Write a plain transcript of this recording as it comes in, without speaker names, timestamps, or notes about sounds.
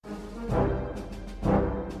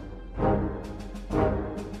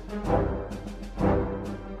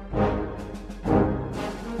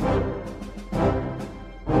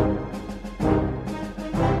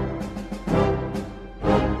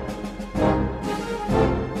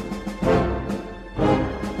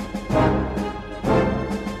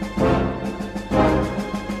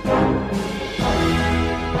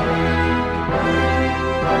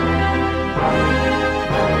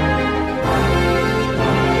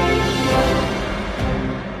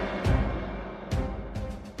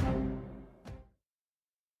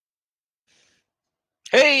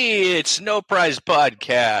Hey, it's No Prize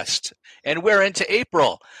Podcast, and we're into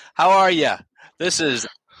April. How are you? This is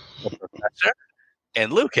the Professor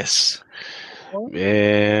and Lucas.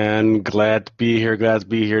 Man, glad to be here. Glad to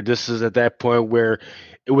be here. This is at that point where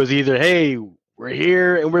it was either, hey, we're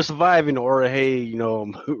here and we're surviving, or hey,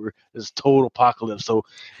 it's total apocalypse. So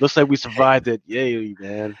looks like we survived it. Yay,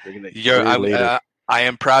 man! We're gonna You're, years later. I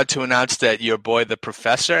am proud to announce that your boy, the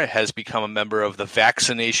Professor, has become a member of the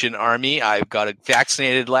vaccination army. I got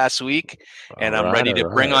vaccinated last week, All and I'm right, ready all to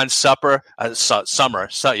bring right. on summer.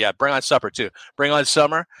 So yeah, bring on supper too. Bring on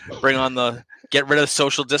summer. Bring on get rid of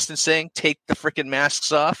social distancing. Take the freaking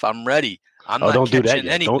masks off. I'm ready. I'm Oh, not don't do that catching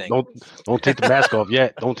yet. Don't anything. don't don't take the mask off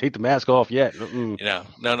yet. Don't take the mask off yet. Mm-mm.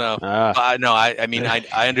 No. Ah, No. I mean,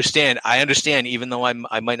 I understand. I understand. Even though I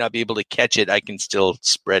might not be able to catch it, I can still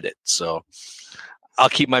spread it. So I'll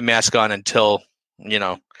keep my mask on until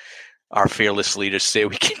our fearless leaders say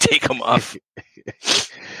we can take them off. So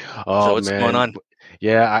oh what's going man, on?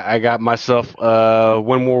 yeah. I got myself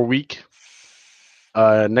one more week.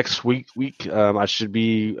 Next week, I should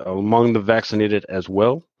be among the vaccinated as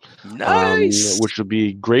well, Nice. which would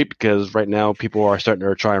be great because right now people are starting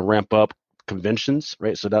to try and ramp up conventions,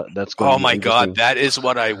 right? So that's going to Oh be my God, interesting. that is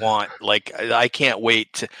what I want. Like I can't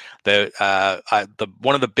wait. The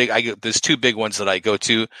one of the there's two big ones that I go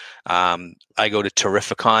to. I go to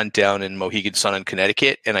Terrificon down in Mohegan Sun in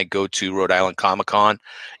Connecticut, and I go to Rhode Island Comic Con.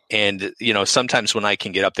 And sometimes when I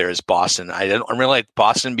can get up there is Boston. I really like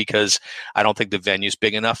Boston because I don't think the venue's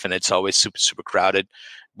big enough, and it's always super crowded.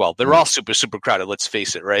 Well, they're all super crowded. Let's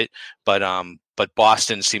face it, right? But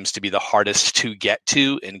Boston seems to be the hardest to get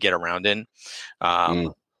to and get around in. Mm.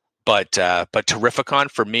 Um, but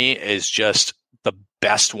Terrificon for me is just the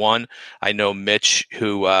best one. I know Mitch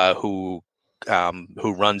who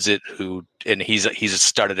runs it, and he's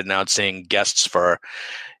started announcing guests for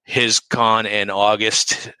his con in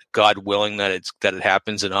August. God willing that it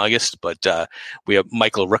happens in August. But we have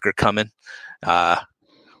Michael Rooker coming.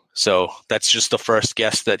 So that's just the first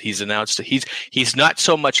guest that he's announced. He's not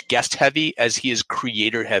so much guest heavy as he is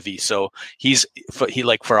creator heavy. So for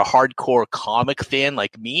a hardcore comic fan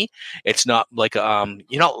like me, it's not like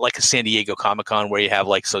like a San Diego Comic Con where you have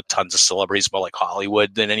tons of celebrities, more like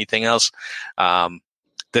Hollywood than anything else.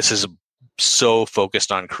 This is so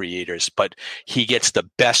focused on creators, but he gets the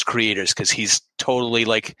best creators because he's totally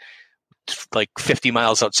like 50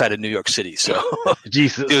 miles outside of New York City. So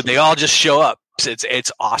Jesus. dude, they all just show up.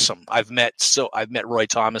 It's awesome. I've met Roy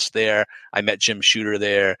Thomas there. I met Jim Shooter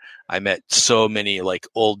there. I met so many like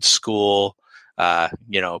old school,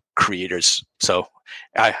 creators. So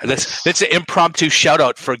that's an impromptu shout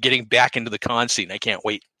out for getting back into the con scene. I can't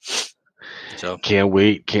wait. So Can't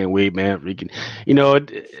wait, man. We can, and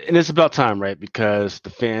it's about time, right? Because the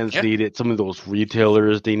fans yeah, need it. Some of those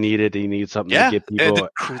retailers, they need it. They need something to yeah. get The people the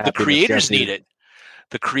happy and creators need accepted. it.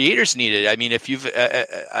 The creators need it. I mean, if you've,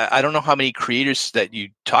 I don't know how many creators that you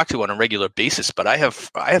talk to on a regular basis, but I have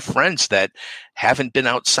friends that haven't been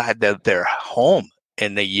outside their home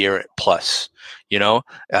in a year plus. You know,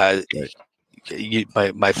 uh,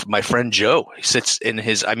 Right. my friend Joe, he sits in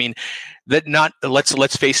his. I mean, that not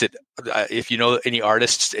let's face it. If you know any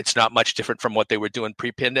artists, it's not much different from what they were doing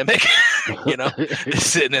pre-pandemic.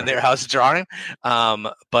 Sitting in their house drawing.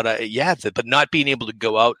 But not being able to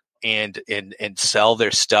go out and sell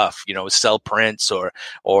their stuff, sell prints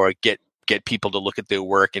or get people to look at their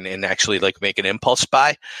work and actually like make an impulse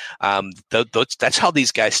buy. That's how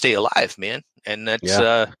these guys stay alive, man. And that's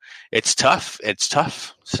Yeah. it's tough. It's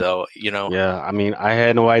tough. So Yeah, I mean, I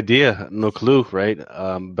had no idea, no clue, right,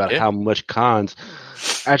 about yeah, how much cons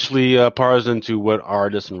actually parse into what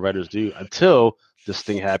artists and writers do until this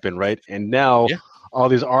thing happened, right? And now yeah, all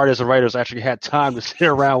these artists and writers actually had time to sit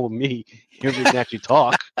around with me and we can actually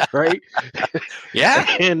talk, right? yeah,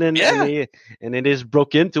 and then and yeah. they and then they just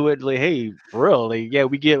broke into it like, hey, for real, like, yeah,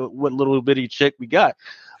 we get what little bitty chick we got,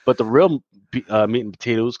 but the real meat and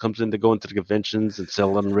potatoes comes in to go into the conventions and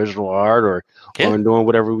selling original art Yeah. or doing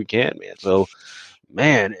whatever we can, man. So,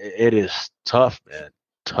 man, it is tough, man.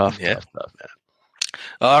 Tough, Yeah. tough, tough, man.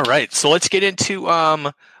 All right. So let's get into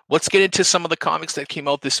some of the comics that came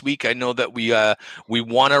out this week. I know that we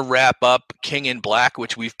want to wrap up King in Black,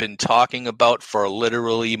 which we've been talking about for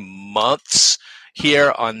literally months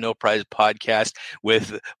here on No Prize Podcast,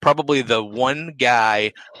 with probably the one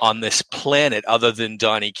guy on this planet other than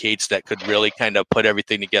Donnie Cates that could really kind of put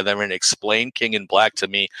everything together and explain King in Black to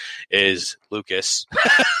me is Lucas.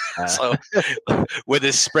 So with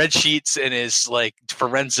his spreadsheets and his like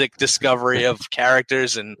forensic discovery of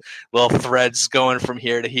characters and little threads going from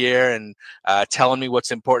here to here and telling me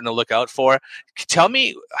what's important to look out for. Tell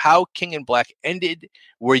me how King in Black ended.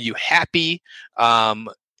 Were you happy?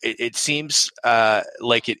 It seems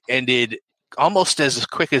like it ended almost as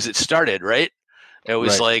quick as it started, right? It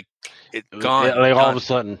was Right. like it Yeah, gone, like all of done. a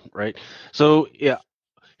sudden, right? So yeah,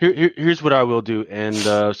 here's what I will do. And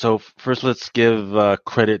so first, let's give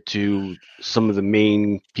credit to some of the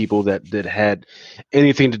main people that had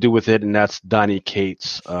anything to do with it, and that's Donnie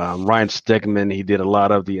Cates, Ryan Stegman. He did a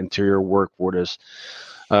lot of the interior work for this.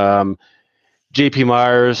 Um, J.P.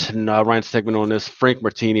 Myers and Ryan Stegman on this, Frank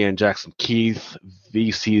Martini and Jackson Keith,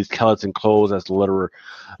 VC's Skeleton Close as the letterer.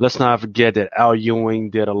 Let's not forget that Al Ewing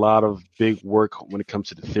did a lot of big work when it comes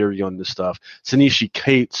to the theory on this stuff. Sanishi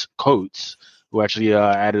Coates, who actually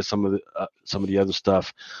added some of the other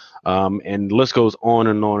stuff, and the list goes on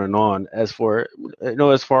and on and on. As for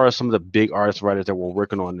as far as some of the big artist writers that were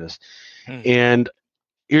working on this, Hmm. and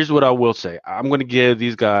here's what I will say: I'm going to give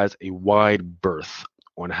these guys a wide berth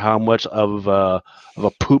on how much of a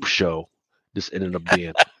poop show this ended up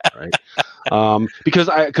being, right?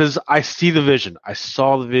 Because I see the vision. I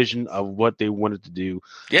saw the vision of what they wanted to do,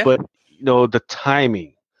 Yeah, but the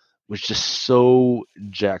timing was just so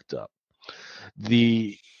jacked up.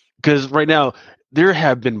 The Because right now there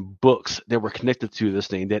have been books that were connected to this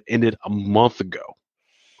thing that ended a month ago.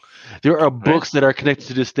 There are right. books that are connected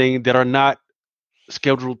to this thing that are not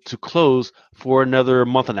scheduled to close for another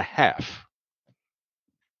month and a half.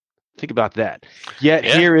 Think about that. Yet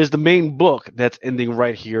Yeah, here is the main book that's ending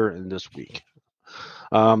right here in this week.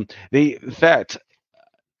 In fact,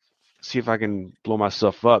 see if I can blow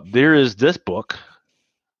myself up. There is this book,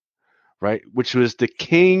 right, which was the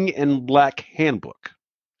King in Black Handbook,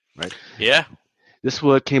 right? yeah. This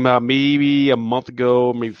one came out maybe a month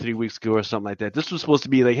ago, maybe 3 weeks ago, or something like that. This was supposed to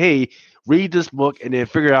be like, hey, read this book and then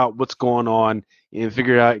figure out what's going on and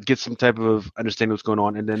figure out, get some type of understanding what's going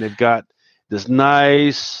on. And then they've got this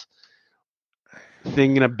nice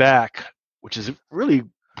thing in the back, which is really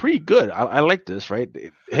pretty good. I like this, right?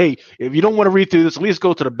 Hey, if you don't want to read through this, at least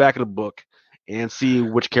go to the back of the book and see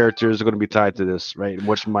which characters are going to be tied to this, right? And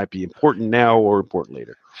which might be important now or important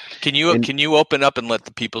later. And Can you open up and let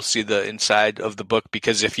the people see the inside of the book?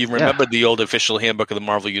 Because if you yeah, remember the old official handbook of the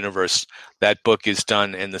Marvel Universe, that book is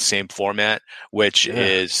done in the same format, which yeah,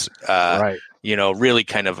 is right, really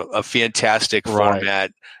kind of a fantastic right,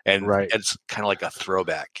 format, and right, it's kind of like a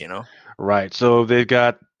throwback, you know. right. So they've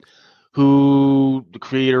got who the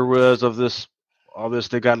creator was of this, all this.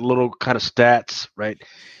 They got little kind of stats, right?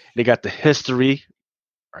 They got the history,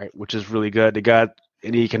 right, which is really good. They got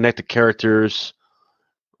any connected characters,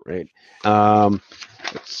 right? Um,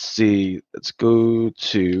 let's see. Let's go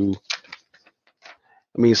to.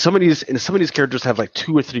 I mean, some of these characters have like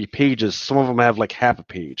 2 or 3 pages. Some of them have like half a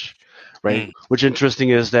page, right? Mm. Which interesting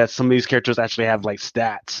is that some of these characters actually have like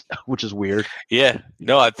stats, which is weird. Yeah,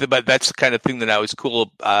 no, but that's the kind of thing that I was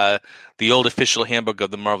cool. The old official handbook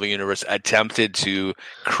of the Marvel Universe attempted to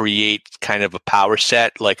create kind of a power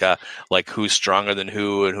set, like who's stronger than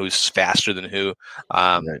who and who's faster than who.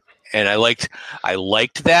 Um, Right. and I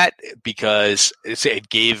liked that because it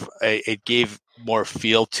gave more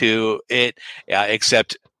feel to it.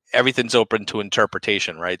 Except everything's open to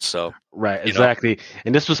interpretation, right? So Right, you know, exactly.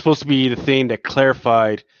 And this was supposed to be the thing that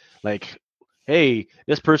clarified, like, hey,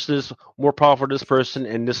 this person is more powerful than this person,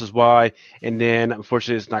 and this is why. And then,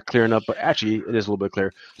 unfortunately, it's not clear enough, but actually, it is a little bit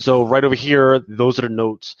clear. So, right over here, those are the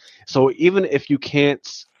notes. So, even if you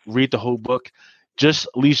can't read the whole book, just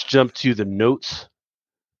at least jump to the notes,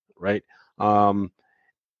 right? Um,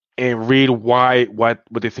 and read why what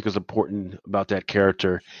they think is important about that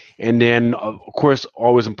character. And then, of course,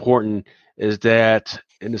 always important is that,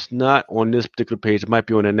 and it's not on this particular page, it might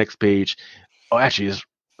be on the next page. Oh, actually, it's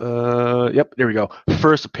yep, there we go.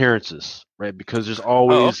 First appearances, right? Because there's oh,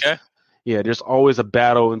 always, okay. yeah, there's always a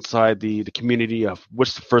battle inside the community of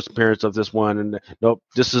what's the first appearance of this one, and nope,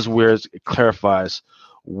 this is where it clarifies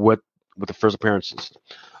what the first appearances.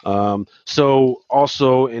 So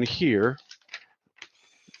also in here,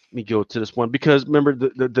 me go to this one because remember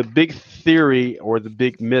the big theory or the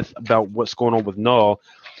big myth about what's going on with Null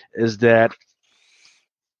is that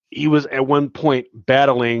he was at one point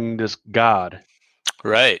battling this god,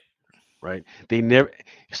 Right. right? They never.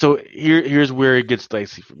 So here's where it gets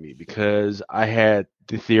dicey for me because I had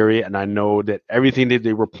the theory and I know that everything that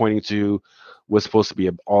they were pointing to was supposed to be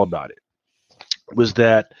all about it. Was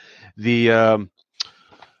that the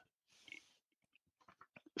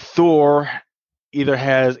Thor either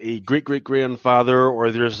has a great great grandfather,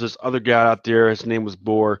 or there's this other guy out there. His name was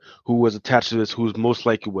Boar, who was attached to this, who's most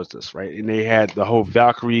likely was this, right? And they had the whole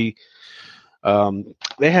Valkyrie.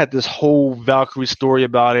 They had this whole Valkyrie story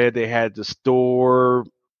about it. They had the store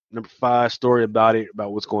number 5 story about it,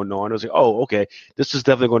 about what's going on. I was like, oh, okay, this is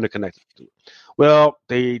definitely going to connect to it. Well,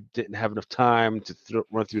 they didn't have enough time to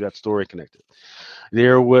run through that story and connect it.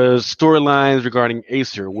 There was storylines regarding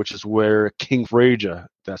Acer, which is where King Fraja,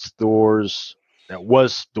 that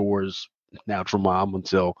was Thor's natural mom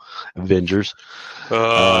until Avengers.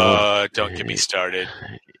 Don't get me started.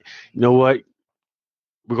 You know what?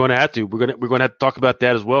 We're going to have to. We're going to have to talk about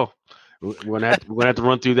that as well. We're going to have to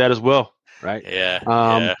run through that as well, right? Yeah.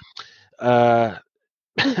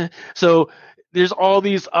 So there's all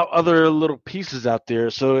these other little pieces out there.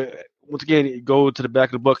 So once again, you go to the back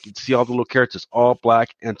of the book, you see all the little characters, all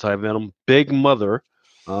black, anti-venom, Big Mother,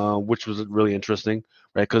 which was really interesting,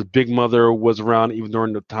 right? Because Big Mother was around even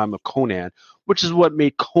during the time of Conan, which is what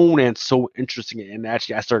made Conan so interesting. And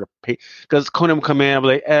actually, I started to pay, because Conan would come in, I'd be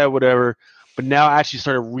like, whatever. But now I actually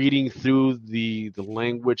started reading through the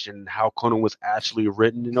language and how Conan was actually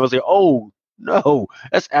written, and I was like, oh no,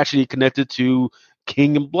 that's actually connected to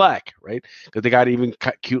King in Black, right? Because they got even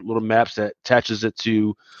cute little maps that attaches it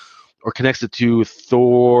to or connects it to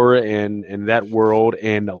Thor and that world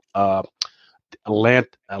and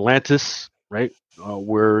Atlantis, right?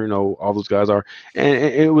 Where all those guys are, and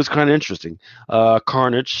it was kind of interesting.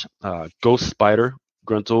 Carnage, Ghost Spider,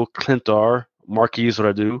 Gruntle, Clintar, Marquis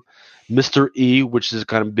Radu, Mr. E, which is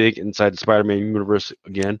kind of big inside the Spider-Man universe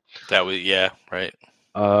again. That was right.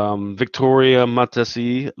 Victoria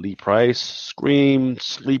Montesi, Lee Price, Scream,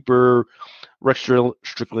 Sleeper, Rex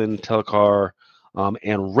Strickland, Telcar,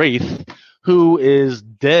 and Wraith, who is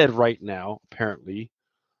dead right now, apparently,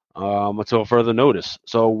 until further notice.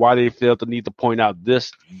 So why they feel the need to point out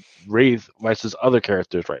this Wraith versus other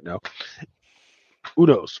characters right now, who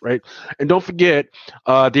knows, right? And don't forget,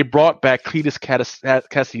 they brought back Cletus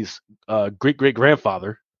Cassie's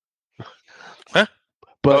great-great-grandfather. Huh?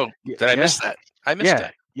 But did I miss that? I missed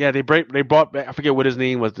that. Yeah, they brought back. I forget what his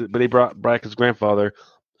name was, but they brought back his grandfather.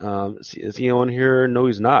 Is he on here? No,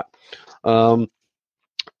 he's not. So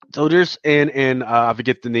there's and I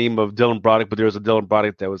forget the name of Dylan Broderick, but there was a Dylan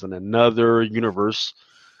Broderick that was in another universe,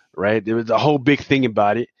 right? There was a whole big thing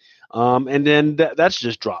about it, and then that's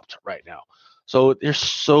just dropped right now. So there's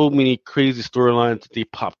so many crazy storylines that they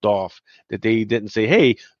popped off that they didn't say,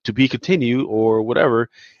 "Hey, to be continued" or whatever,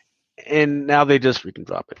 and now they just freaking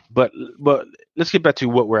drop it. But let's get back to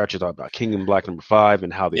what we're actually talking about: King in Black number 5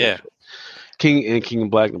 and how they Yeah. King in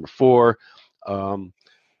Black number 4.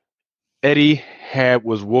 Eddie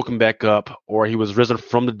was woken back up, or he was risen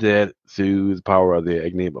from the dead through the power of the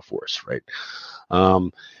Enigma Force, right?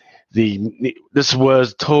 This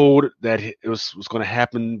was told that it was going to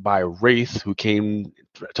happen by Wraith, who came,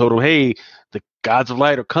 told him, "Hey, the gods of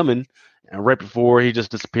light are coming," and right before he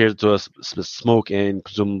just disappears into a smoke and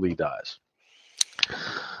presumably dies.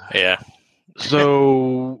 Yeah.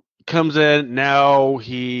 So comes in now.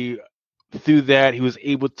 Through that he was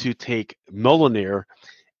able to take Mjolnir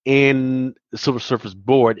and the Silver Surfer's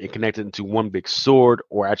board and connect it into one big sword,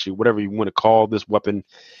 or actually whatever you want to call this weapon.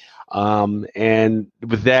 And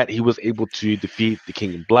with that, he was able to defeat the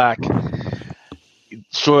King in Black,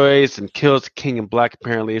 destroys and kills the King in Black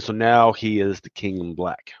apparently. So now he is the King in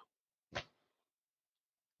Black.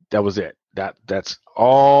 That was it. That's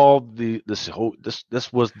all. This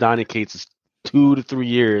was Donny Cates' 2 to 3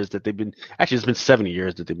 years that they've been. Actually, it's been 7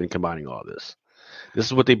 years that they've been combining all this. This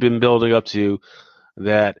is what they've been building up to.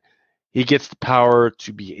 That he gets the power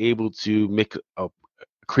to be able to make a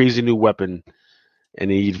crazy new weapon, and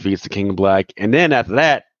he defeats the King in Black. And then after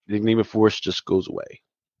that, the Enigma Force just goes away.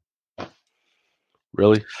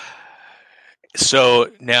 Really? So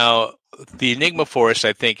now the Enigma Force,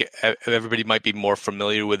 I think everybody might be more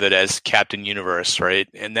familiar with it as Captain Universe, right?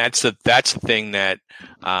 And that's the thing that,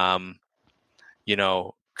 kind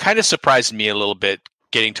of surprised me a little bit.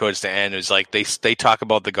 Getting towards the end, is like they talk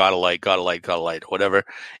about the God of Light, whatever,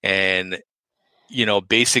 and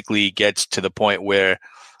basically gets to the point where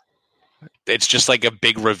it's just like a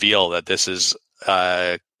big reveal that this is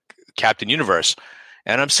Captain Universe,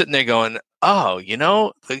 and I'm sitting there going, oh,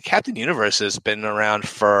 the Captain Universe has been around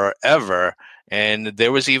forever, and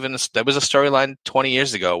there was a storyline 20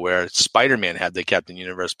 years ago where Spider-Man had the Captain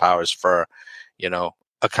Universe powers for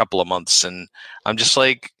a couple of months, and I'm just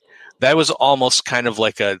like, that was almost kind of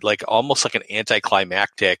almost like an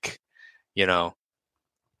anticlimactic, the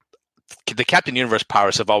Captain Universe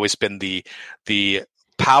powers have always been the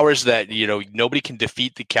powers that nobody can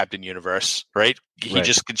defeat the Captain Universe, right? He Right.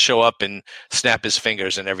 just can show up and snap his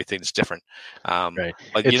fingers, and everything's different. Right.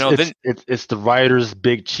 But It's then it's the writer's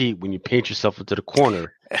big cheat when you paint yourself into the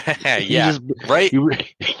corner. You yeah, just right. you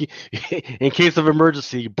in case of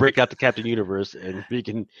emergency, you break out the Captain Universe and you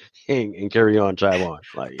can hang and carry on, drive on.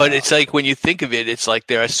 Like, But it's like when you think of it, it's like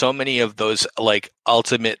there are so many of those like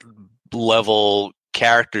ultimate level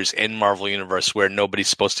characters in Marvel Universe where nobody's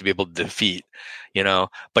supposed to be able to defeat,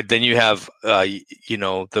 But then you have,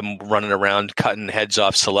 them running around cutting heads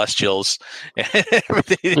off Celestials and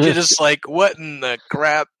everything. You're just like, what in the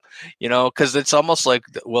crap? Because it's almost like,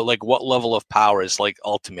 well, like what level of power is like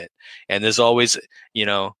ultimate? And you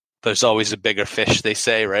know, there's always a bigger fish, they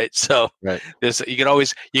say, right? So right. you can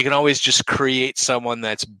always just create someone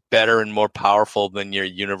that's better and more powerful than your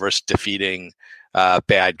universe defeating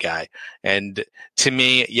bad guy. And to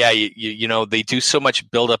me, yeah, they do so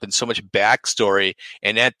much build up and so much backstory,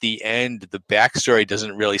 and at the end, the backstory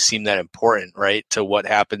doesn't really seem that important, right, to what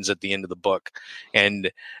happens at the end of the book.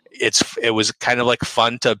 And it was kind of like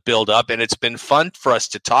fun to build up, and it's been fun for us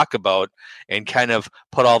to talk about and kind of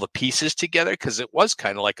put all the pieces together, because it was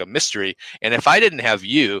kind of like a mystery. And if I didn't have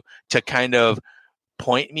you to kind of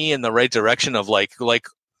point me in the right direction of like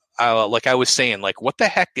I was saying, like, what the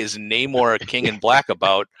heck is Namor King in Black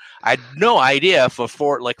about? I had no idea for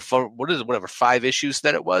what is it, whatever 5 issues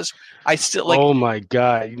that it was. I still like, Oh my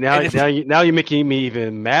God! and if Now you're making me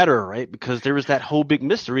even madder, right? Because there was that whole big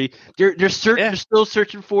mystery. They're yeah, still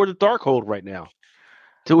searching for the Darkhold right now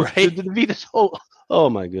to right. defeat this whole. Oh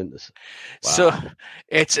my goodness! So Wow.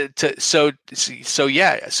 it's so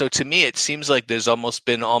yeah. So to me, it seems like there's almost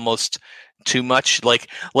been almost too much. Like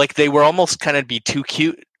they were almost kind of be too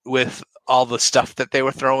cute with all the stuff that they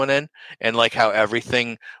were throwing in, and like how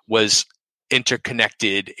everything was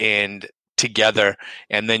interconnected and together.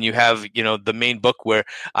 And then you have the main book where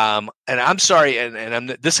and I'm sorry,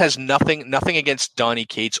 this has nothing against Donny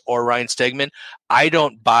Cates or Ryan Stegman. I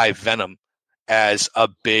don't buy Venom as a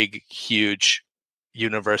big huge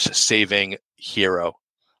universe saving hero.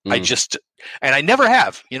 I Mm. just and I never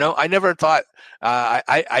have. I never thought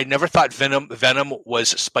I never thought Venom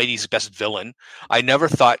was Spidey's best villain. I never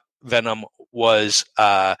thought Venom was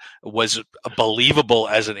believable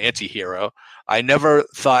as an anti-hero. I never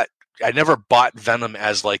bought Venom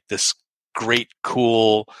as like this great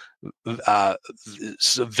cool uh,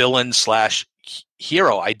 villain slash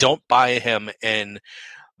hero. I don't buy him in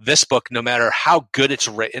this book, no matter how good it's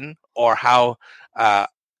written or how I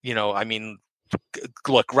mean,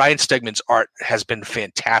 look, Ryan Stegman's art has been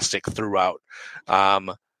fantastic throughout.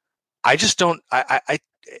 I just don't,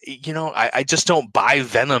 I just don't buy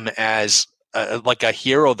Venom as like a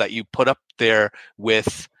hero that you put up there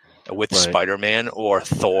with Right. Spider-Man or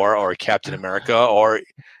Thor or Captain America or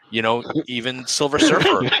even Silver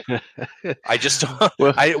Surfer. I just don't,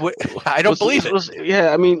 well, I don't believe it.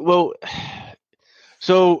 yeah. I mean, well,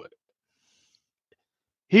 so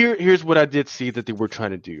here's what I did see that they were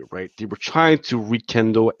trying to do. Right, they were trying to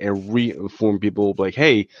rekindle and re-inform people. Like,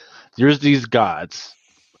 hey, there's these gods,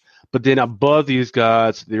 but then above these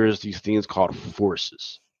gods, there's these things called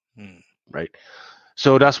forces. Hmm. Right.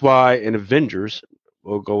 So that's why in Avengers,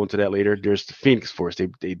 we'll go into that later. There's the Phoenix Force.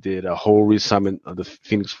 They did a whole resummon of the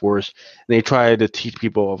Phoenix Force, and they tried to teach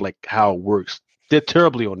people of like how it works. Did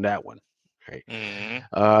terribly on that one. Right.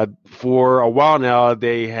 Hmm. For a while now,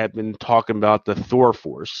 they had been talking about the Thor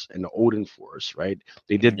Force and the Odin Force. Right.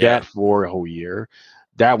 They did Yeah. that for a whole year.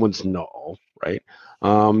 That one's null. Right.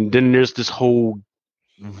 Then there's this whole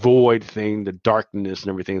void thing, the darkness and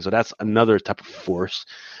everything. So that's another type of force.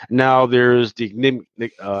 Now there's the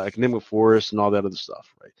economic force and all that other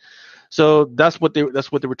stuff, right? So that's what they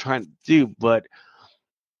were trying to do, but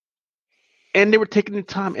and they were taking the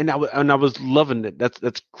time, and I was loving it.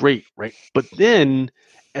 That's great, right? But then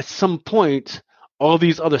at some point, all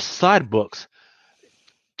these other side books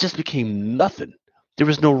just became nothing. There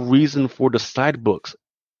was no reason for the side books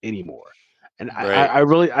anymore. And Right.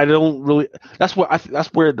 I don't really. That's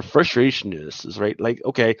where the frustration is right. Like,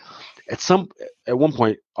 okay, at one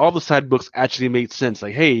point, all the side books actually made sense.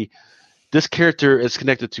 Like, hey, this character is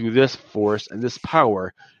connected to this force and this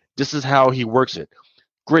power. This is how he works it.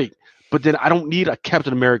 Great, but then I don't need a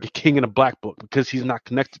Captain America King in a Black book because he's not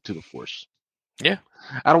connected to the force. Yeah.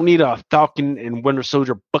 I don't need a Falcon and Winter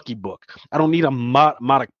Soldier Bucky book. I don't need a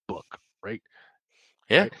Modoc book, right?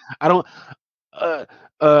 Yeah. Right. I don't.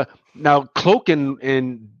 Uh, now Cloak and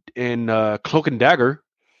Cloak and Dagger,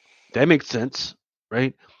 that makes sense,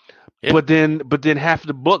 right? Yeah. But then half of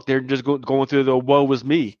the book they're just going through the woe was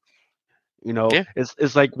me. Yeah.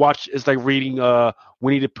 It's like reading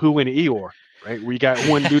Winnie the Pooh and Eeyore. right? Where you got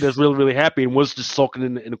one dude that's really, really happy and was just sulking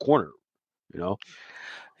in the corner, you know?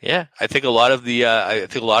 Yeah, I think a lot of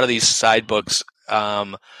these side books,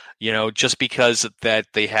 just because that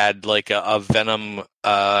they had like a Venom,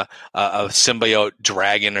 a symbiote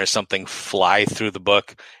dragon or something fly through the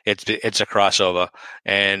book, it's a crossover.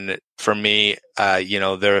 And for me,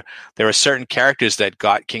 there are certain characters that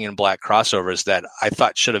got King in Black crossovers that I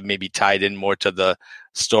thought should have maybe tied in more to the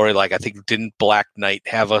story. Like I think didn't Black Knight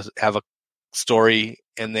have a story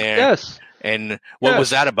in there? Yes, And what was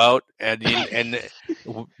that yes. about? And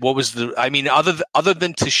what was I mean, other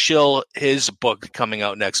than to shill his book coming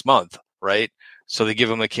out next month, right? So they give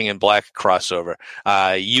him a King in Black crossover.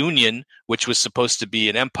 Union, which was supposed to be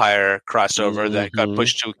an Empire crossover that got Hmm.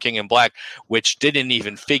 pushed to King in Black, which didn't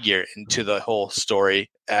even figure into the whole story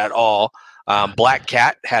at all. Black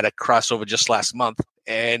Cat had a crossover just last month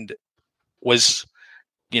and was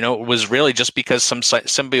was really just because some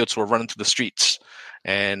symbiotes were running through the streets,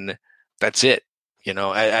 and that's it.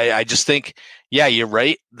 I just think, yeah, you're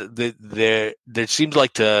right. There seems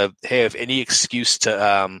like to have any excuse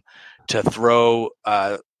to throw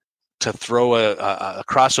a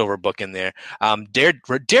crossover book in there.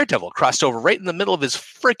 Daredevil crossed over right in the middle of his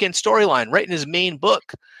freaking storyline, right in his main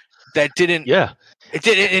book. That didn't Yeah, it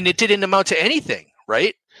did and it didn't amount to anything,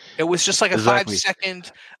 right? It was just like a five exactly.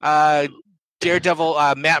 second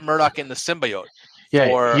Daredevil, Matt Murdock in the symbiote Yeah,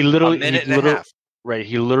 for a minute and a half. right.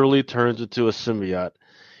 He literally turns into a symbiote.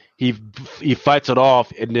 He he fights it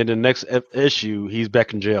off, and then the next issue, he's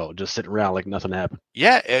back in jail, just sitting around like nothing happened.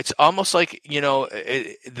 Yeah, it's almost like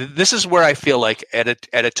this is where I feel like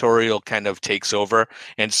editorial kind of takes over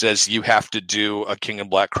and says you have to do a King in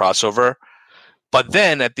Black crossover. But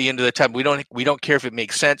then at the end of the time, we don't care if it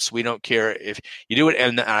makes sense. We don't care if you do it.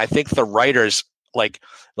 And I think the writers like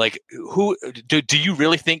who do you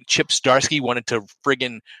really think Chip Zdarsky wanted to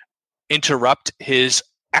friggin' interrupt his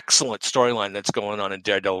excellent storyline that's going on in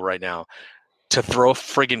Daredevil right now to throw a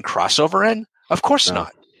friggin' crossover in? Of course No,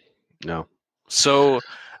 not. no. So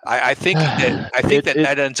I think that it it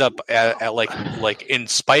that ends up at like in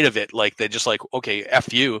spite of it, like they're just like, okay,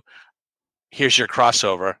 F you. Here's your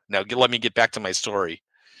crossover. Now let me get back to my story.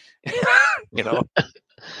 you know.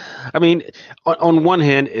 I mean, on one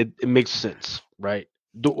hand, it makes sense, right?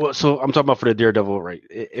 So I'm talking about for the Daredevil, right?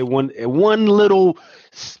 One little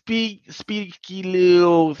speaky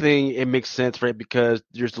little thing, it makes sense, right? Because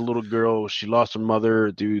there's the little girl, she lost her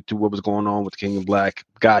mother due to what was going on with King in Black.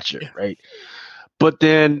 Gotcha, Yeah. right? But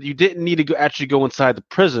then you didn't need to actually go inside the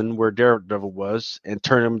prison where Daredevil was and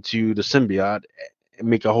turn him to the symbiote and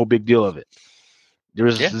make a whole big deal of it. There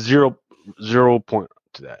is Yeah. zero point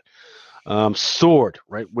to that. Sword,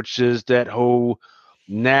 right, which is that whole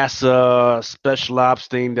NASA special ops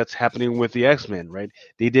thing that's happening with the X-Men, right?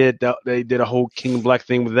 They did a whole King Black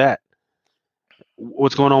thing with that.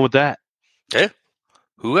 What's going on with that? Yeah.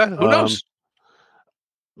 Who Um, knows?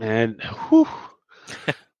 and whew,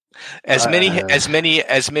 uh, As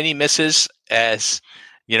many misses as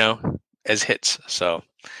as hits. So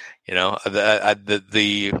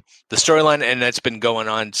the storyline, and that's been going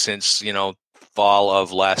on since fall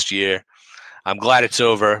of last year. I'm glad it's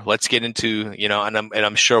over. Let's get into and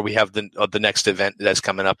I'm sure we have the next event that's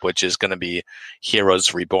coming up, which is going to be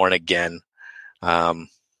Heroes Reborn again. Um,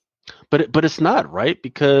 but it's not right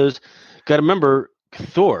because got to remember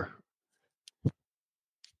Thor.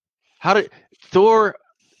 How did Thor?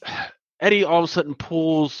 Eddie all of a sudden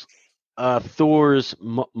pulls Thor's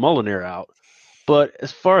Mjolnir out, but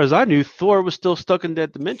as far as I knew, Thor was still stuck in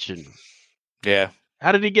that dimension. yeah.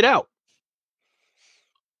 How did he get out?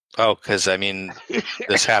 Oh, because I mean,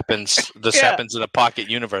 this happens. This Yeah. happens in a pocket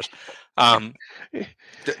universe. Um,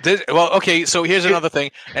 well, okay. So here's another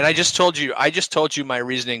thing, and I just told you. I just told you my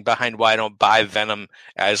reasoning behind why I don't buy Venom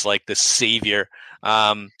as like the savior.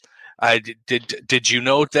 I did you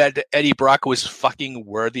know that Eddie Brock was fucking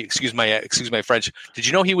worthy? Excuse my French. Did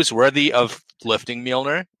you know he was worthy of lifting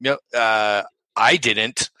Mjolnir? I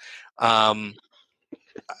didn't. Um,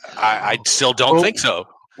 I still don't Well, think so.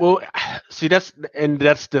 well, see that's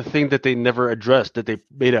the thing that they never addressed. That they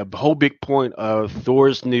made a whole big point of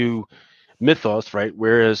Thor's new mythos, right?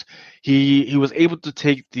 Whereas he was able to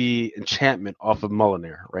take the enchantment off of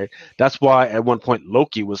Mjolnir, right? That's why at one point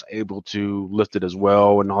Loki was able to lift it as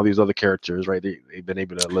well, and all these other characters, right? They've been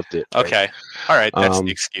able to lift it, right? Okay, all right, that's the Um,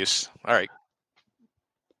 excuse. All right.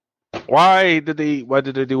 why did they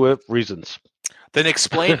do it? Reasons. Then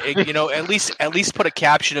explain, at least put a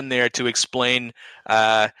caption in there to explain,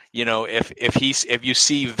 if you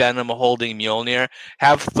see Venom holding Mjolnir,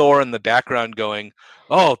 have Thor in the background going,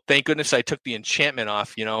 "Oh, thank goodness I took the enchantment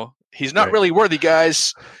off," He's not Right. really worthy,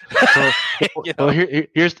 guys. So, You well, know?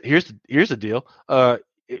 here's the deal.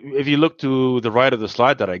 If you look to the right of the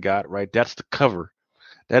slide that I got, right, that's the cover.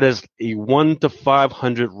 That is a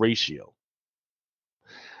 1-to-500 ratio.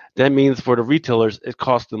 That means for the retailers, it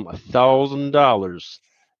costs them $1,000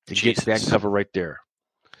 to get that Jesus. cover right there.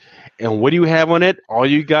 And what do you have on it? All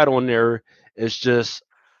you got on there is just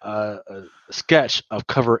a sketch of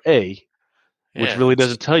cover A, which Yeah. really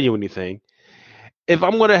doesn't tell you anything. If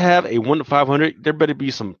I'm going to have a 1-to-500, there better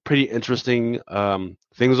be some pretty interesting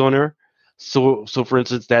things on there. So for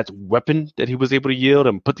instance, that weapon that he was able to yield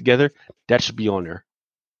and put together, that should be on there.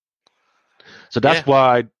 So Yeah. that's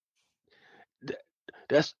why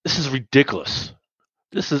this is ridiculous.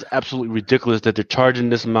 This is absolutely ridiculous that they're charging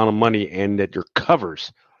this amount of money and that your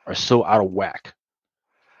covers are so out of whack.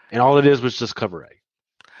 And all it is was just cover A.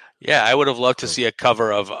 Yeah, I would have loved to So, see a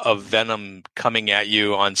cover of Venom coming at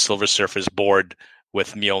you on Silver Surfer's board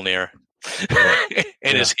with Mjolnir yeah, in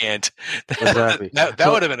yeah, his hand. exactly. That would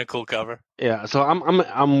So have been a cool cover. yeah, so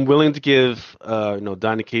I'm willing to give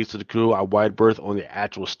Donny Cates to the crew a wide berth on the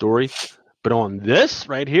actual story, but on this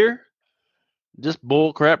right here, this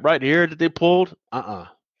bull crap right here that they pulled,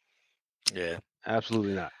 Yeah.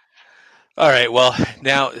 absolutely not. All right. Well,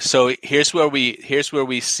 now, so here's where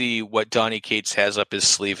we see what Donny Cates has up his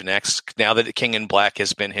sleeve next. Now that King in Black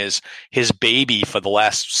has been his baby for the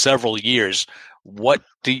last several years, what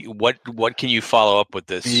can you follow up with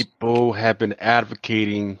this? People have been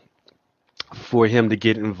advocating for him to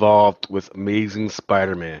get involved with Amazing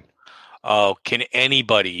Spider-Man. Oh, can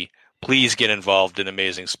anybody please get involved in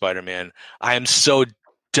Amazing Spider-Man? I am so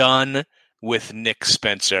done with Nick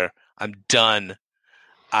Spencer. I'm done.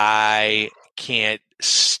 I can't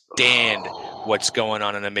stand what's going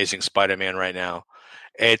on in Amazing Spider-Man right now.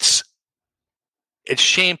 It's it's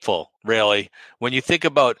shameful, really, when you think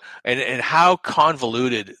about and how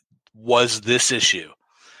convoluted was this issue,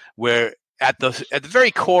 where at the very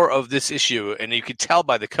core of this issue, and you could tell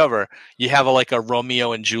by the cover, you have like a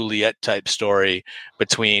Romeo and Juliet type story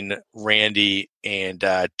between Randy and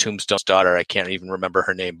Tombstone's daughter. I can't even remember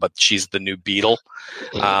her name, but she's the new Beetle.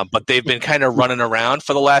 But they've been kind of running around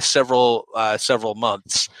for the last several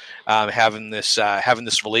months, having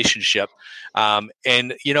this relationship. And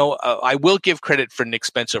I will give credit for Nick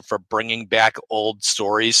Spencer for bringing back old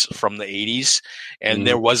stories from the '80s. And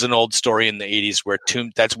there was an old story in the '80s where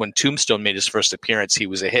that's when Tombstone made his first appearance. He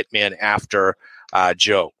was a hitman after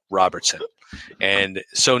Joe Robertson, and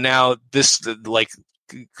so now this like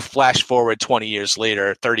flash forward 20 years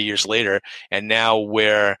later, 30 years later, and now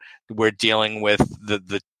we're dealing with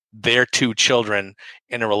their two children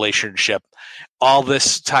in a relationship. All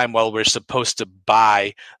this time while we're supposed to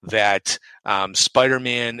buy that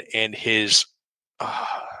Spider-Man and his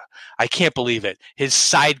I can't believe it, his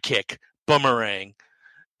sidekick Boomerang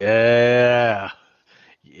Yeah,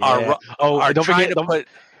 yeah. are Oh, are and trying to put.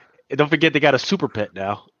 don't forget they got a super pet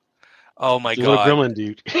now. Oh my The little God, gremlin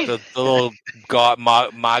dude. the little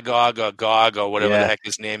Magog or Gog or whatever the Yeah. heck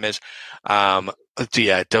his name is.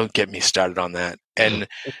 Yeah, don't get me started on that. And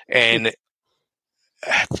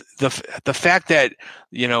the fact that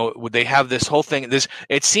they have this whole thing. This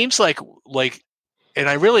it seems like, and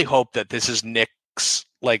I really hope that this is Nick's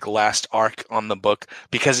like last arc on the book,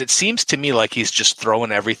 because it seems to me like he's just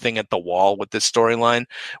throwing everything at the wall with this storyline,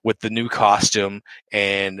 with the new costume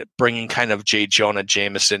and bringing kind of J. Jonah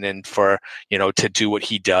Jameson in for to do what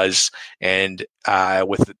he does, and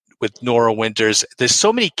with Nora Winters. There's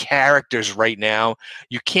so many characters right now,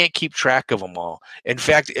 you can't keep track of them all. In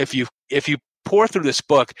fact, if you pour through this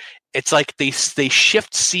book, it's like they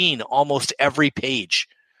shift scene almost every page,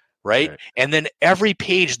 right? Right. And then every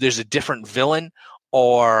page there's a different villain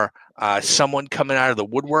or someone coming out of the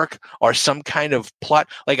woodwork or some kind of plot.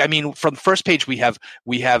 Like, I mean, from the first page we have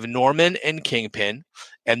Norman and Kingpin,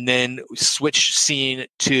 and then switch scene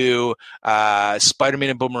to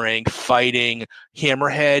Spider-Man and Boomerang fighting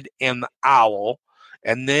Hammerhead and the Owl,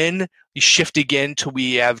 and then you shift again to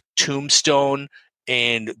we have Tombstone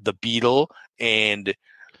and the Beetle, and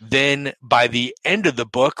then by the end of the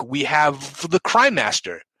book we have the Crime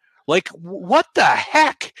Master. Like, what the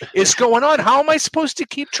heck is going on? How am I supposed to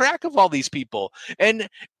keep track of all these people? And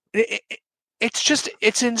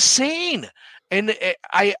it's insane. And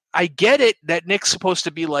I get it that Nick's supposed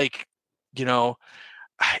to be like,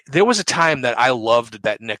 there was a time that I loved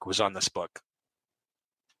that Nick was on this book.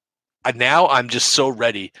 Now I'm just so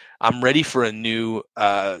ready. I'm ready for new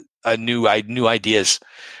ideas.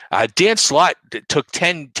 Dan Slott took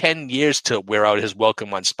 10 years to wear out his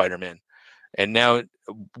welcome on Spider-Man. And now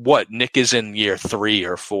Nick is in year 3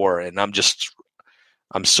 or 4, and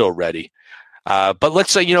I'm so ready. But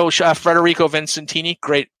let's say, Federico Vincentini,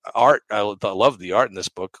 great art. I love the art in this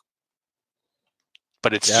book,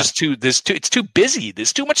 but it's Yeah. just it's too busy.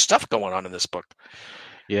 There's too much stuff going on in this book.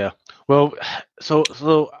 Yeah. Well, so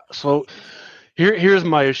here's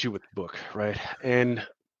my issue with the book, right? And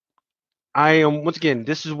I am once again,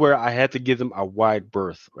 this is where I had to give them a wide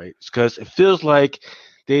berth, right? Because it feels like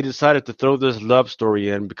they decided to throw this love story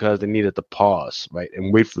in because they needed to pause, right,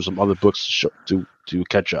 and wait for some other books to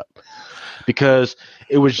catch up. Because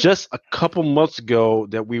it was just a couple months ago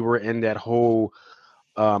that we were in that whole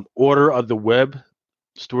Order of the Web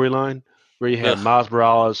storyline where you had Ugh. Miles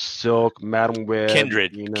Morales, Silk, Madam Web,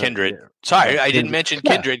 Kindred. yeah, Sorry, I didn't Kindred, mention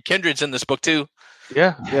yeah, Kindred. Kindred's in this book too.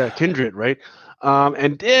 yeah, Kindred, right?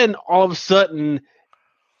 And then all of a sudden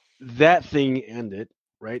that thing ended,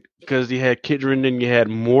 right? Because you had Kindred and you had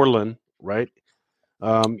Moreland, right?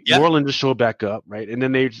 Yeah. Moreland just showed back up, right? And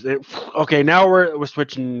then okay, now we're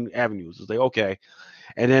switching avenues. It's like okay,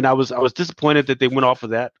 and then I was disappointed that they went off of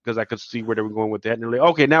that because I could see where they were going with that. And they're like,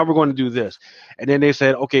 okay, now we're going to do this. And then they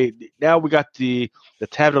said, okay, now we got the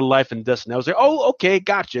tab of life and destiny. I was like, oh, okay,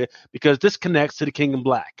 gotcha, because this connects to the King in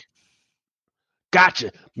Black.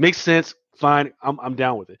 Gotcha, makes sense. Fine, I'm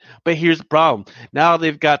down with it. But here's the problem: now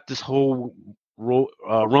they've got this whole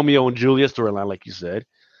Romeo and Juliet storyline, like you said,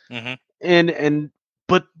 Mm-hmm. and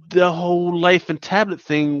but the whole life and tablet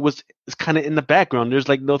thing is kind of in the background. There's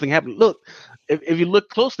like nothing happening. Look, if you look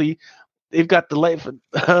closely, they've got the life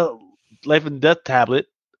and death tablet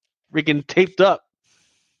freaking taped up,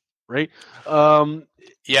 right? Um,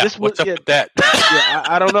 Yeah. this was What's up yeah with that? yeah.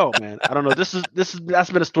 I don't know, man. I don't know. This is that's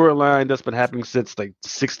been a storyline that's been happening since like the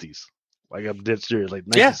 '60s. Like I'm dead serious, like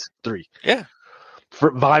Yeah. 1963. Yeah.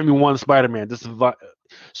 For Volume One Spider-Man.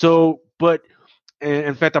 So, but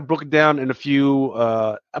in fact, I broke it down in a few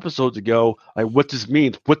episodes ago, like what this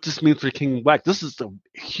means. What this means for King of Black. This is a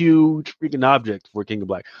huge freaking object for King of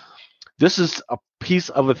Black. This is a piece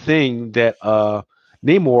of a thing that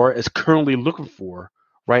Namor is currently looking for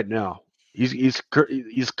right now. He's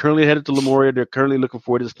currently headed to Lemuria. They're currently looking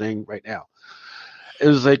for this thing right now. It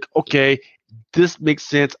was like, okay, this makes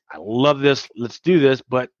sense. I love this. Let's do this.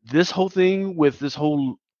 But this whole thing with this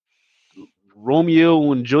whole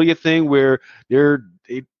Romeo and Juliet thing where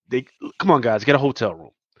they come on guys, get a hotel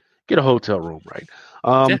room. Get a hotel room, right?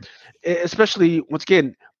 Yeah. Especially once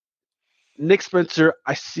again, Nick Spencer,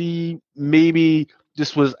 I see maybe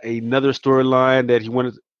this was another storyline that he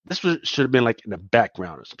wanted. Should have been like in the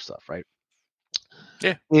background or some stuff, right?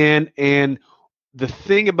 Yeah. And the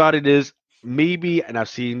thing about it is maybe, and I've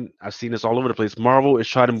seen this all over the place. Marvel is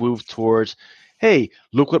trying to move towards, hey,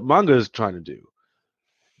 look what manga is trying to do.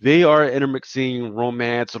 They are intermixing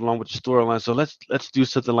romance along with the storyline, so let's do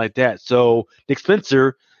something like that. So Nick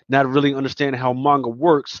Spencer, not really understanding how manga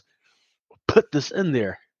works, put this in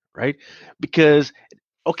there, right? Because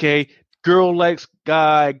okay, girl likes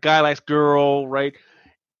guy, guy likes girl, right?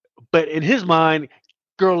 But in his mind,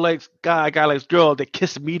 girl likes guy, guy likes girl. They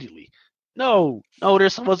kiss immediately. No, no, they're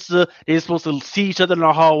supposed to see each other in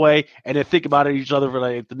the hallway and then think about each other for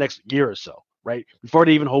like the next year or so, right? Before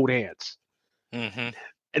they even hold hands. Mm-hmm.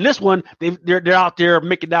 And this one, they're out there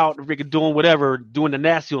making out, freaking doing whatever, doing the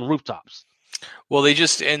nasty on rooftops. Well, they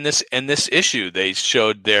just in this issue they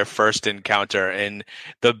showed their first encounter, and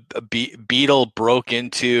the Beetle broke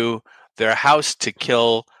into their house to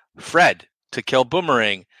kill Fred, to kill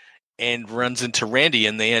Boomerang, and runs into Randy,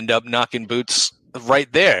 and they end up knocking boots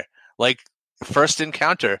right there. Like first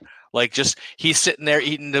encounter, like just he's sitting there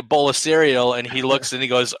eating a bowl of cereal, and he looks and he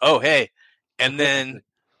goes, "Oh hey," and then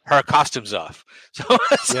her costume's off. So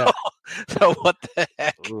so, Yeah. so what the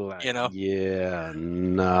heck, Like, you know? yeah,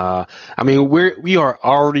 nah. I mean, we are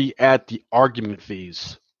already at the argument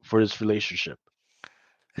phase for this relationship.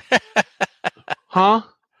 Huh?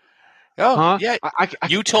 Oh Huh? yeah,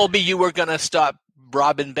 you told me you were gonna stop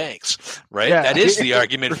robbing banks, right? Yeah. That is the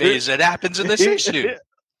argument phase that happens in this issue.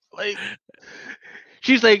 Like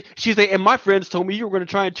she's like, and my friends told me you were going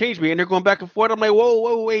to try and change me, and they're going back and forth. I'm like,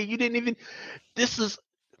 whoa, wait, you didn't even. This is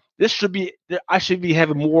this should be. I should be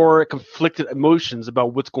having more conflicted emotions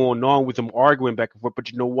about what's going on with them arguing back and forth.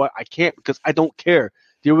 But you know what? I can't because I don't care.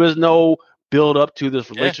 There was no build up to this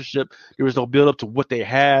Yeah. relationship. There was no build up to what they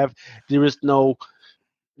have. There is no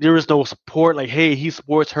support. Like, hey, he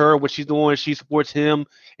supports her, what she's doing, she supports him,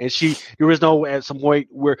 and there is no at some point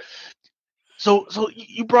where. So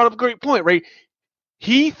you brought up a great point, right?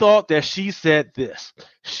 He thought that she said this.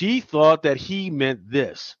 She thought that he meant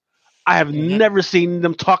this. I have Mm-hmm. never seen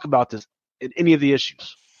them talk about this in any of the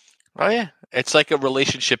issues. Oh yeah, it's like a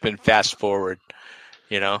relationship in fast forward.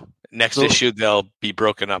 You know, next issue they'll be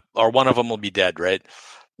broken up, or one of them will be dead, right?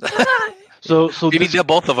 So Maybe this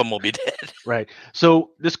both of them will be dead. right.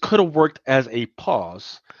 So this could have worked as a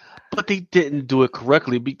pause, but they didn't do it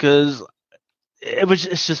correctly because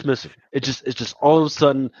it's just missing. It's just all of a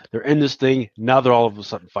sudden they're in this thing. Now they're all of a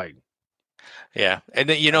sudden fighting. Yeah, and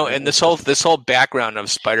then, and It's this whole background of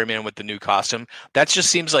Spider-Man with the new costume, that just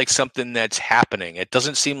seems like something that's happening. It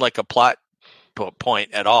doesn't seem like a plot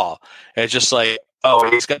point at all. It's just like, oh,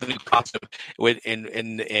 he's got the new costume with,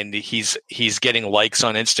 and he's getting likes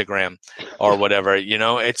on Instagram or whatever.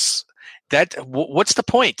 It's that. What's the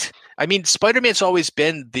point? I mean, Spider-Man's always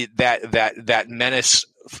been that menace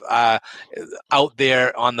out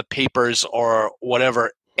there on the papers or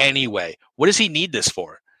whatever. Anyway, what does he need this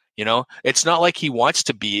for? It's not like he wants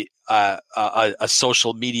to be a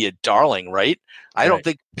social media darling, right? I don't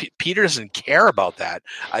think Peter doesn't care about that.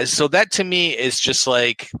 So that to me is just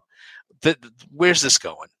like, where's this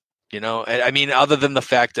going? I mean, other than the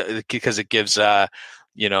fact that because it gives,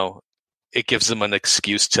 it gives them an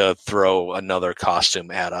excuse to throw another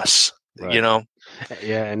costume at us. right.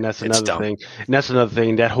 Yeah, and that's It's another dumb. thing. And that's another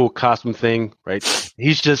thing. That whole costume thing, right?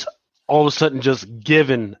 He's just all of a sudden just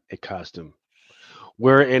given a costume.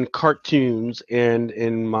 Where in cartoons and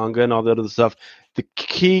in manga and all that other stuff, the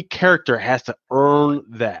key character has to earn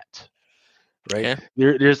that. Right.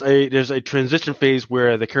 Yeah. There's a transition phase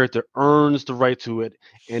where the character earns the right to it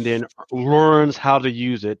and then learns how to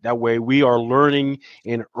use it. That way we are learning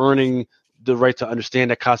and earning the right to understand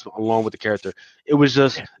that costume along with the character. It was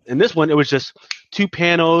just in this one, it was just 2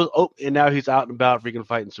 panels. Oh, and now he's out and about freaking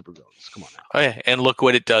fighting supervillains. Come on now. Oh yeah, and look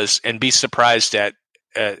what it does, and be surprised at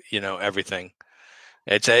everything.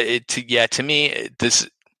 To me this.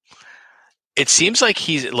 It seems like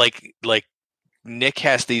he's like Nick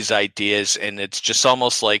has these ideas, and it's just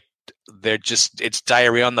almost like it's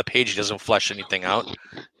diarrhea on the page. He doesn't flesh anything out.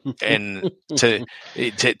 And to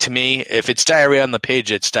me, if it's diarrhea on the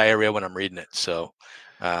page, it's diarrhea when I'm reading it. So,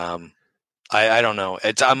 I don't know.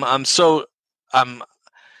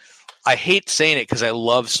 I hate saying it because I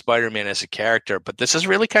love Spider-Man as a character, but this is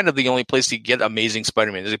really kind of the only place you get amazing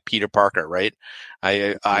Spider-Man. Is Peter Parker, right?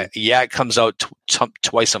 It comes out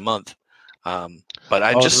twice a month. But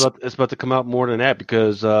it's about to come out more than that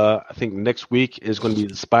because I think next week is going to be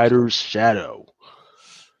the Spider's Shadow.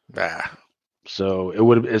 So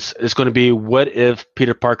it's going to be what if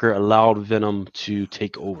Peter Parker allowed Venom to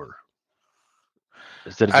take over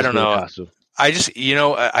instead of just I don't know. costume.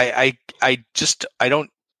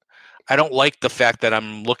 I don't like the fact that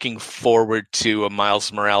I'm looking forward to a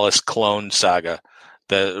Miles Morales clone saga,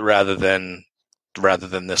 rather than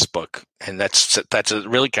this book, and that's a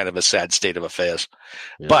really kind of a sad state of affairs.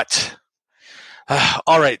 Yeah. But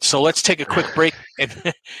all right, so let's take a quick break,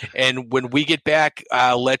 and when we get back,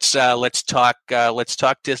 let's talk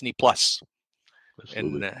Disney Plus.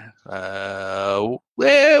 Absolutely. And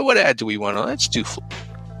what ad do we want to? Let's do.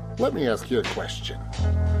 Let me ask you a question.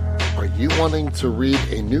 Are you wanting to read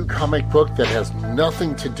a new comic book that has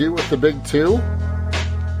nothing to do with the big two?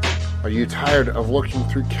 Are you tired of looking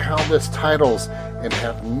through countless titles and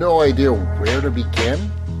have no idea where to begin?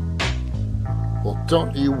 Well,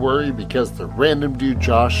 don't you worry, because the Random Dude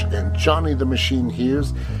Josh and Johnny the Machine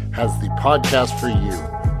Hughes has the podcast for you.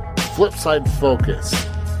 Flipside Focus,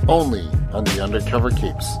 only on the Undercover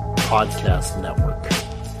Capes Podcast Network.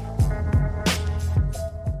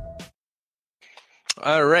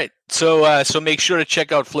 All right. So make sure to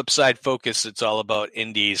check out Flipside Focus. It's all about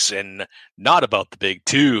indies and not about the big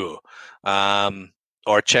two.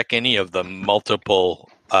 Or check any of the multiple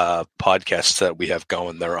podcasts that we have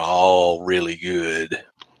going. They're all really good.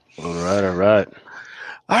 All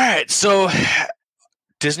right. So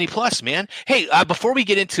Disney Plus, man. Hey, before we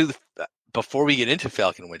get into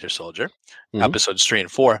Falcon Winter Soldier, episodes 3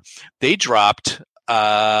 and 4, they dropped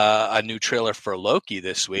a new trailer for Loki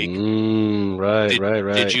this week. Right.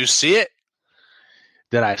 Did you see it?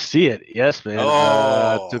 Did I see it? Yes, man.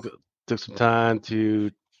 Oh. Took some time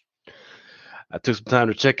to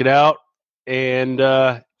check it out, and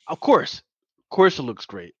of course it looks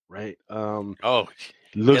great, right?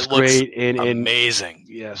 Looks great and amazing.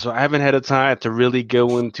 Yeah, so I haven't had a time to really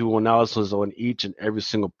go into analysis on each and every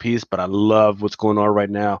single piece, but I love what's going on right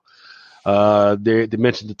now. They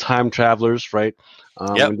mentioned the time travelers, right?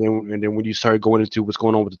 And then when you start going into what's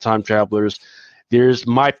going on with the time travelers, there's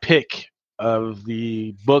my pick of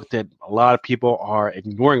the book that a lot of people are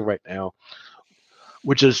ignoring right now,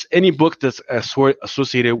 which is any book that's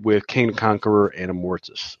associated with King the Conqueror and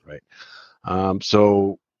Immortus, right?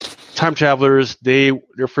 So time travelers, their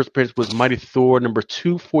first appearance was Mighty Thor number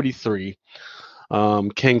 243,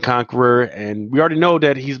 King Conqueror, and we already know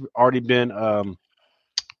that he's already been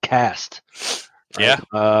cast. Right?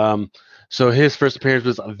 Yeah. So his first appearance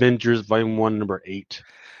was Avengers Volume 1, number 8.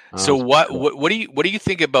 So what do you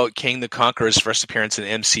think about King the Conqueror's first appearance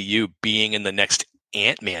in MCU being in the next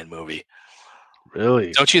Ant-Man movie?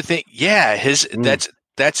 Really? Don't you think? Yeah,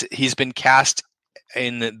 that's he's been cast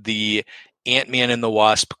in the Ant-Man and the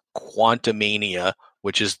Wasp Quantumania,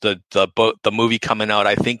 which is the movie coming out,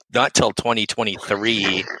 I think not till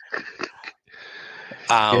 2023.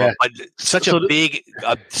 Yeah. But such a big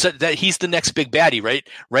that he's the next big baddie, right?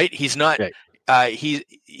 Right? He's not. Right.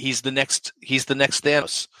 He's the next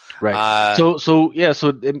Thanos. Right. So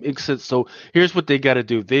it makes sense. So here's what they got to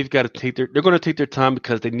do. They're going to take their time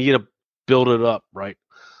because they need to build it up, right?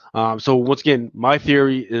 So once again, my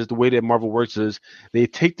theory is the way that Marvel works is they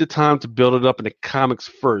take the time to build it up in the comics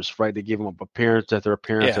first, right? They give them appearance after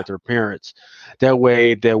appearance after appearance. That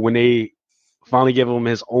way, that when they finally give him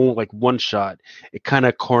his own like one shot, it kind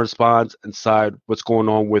of corresponds inside what's going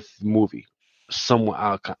on with the movie, some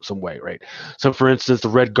way, right? So, for instance, the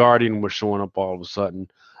Red Guardian was showing up all of a sudden.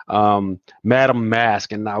 Madam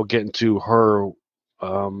Mask, and I'll get into her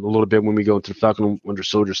a little bit when we go into the Falcon and Winter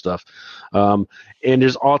Soldier stuff. And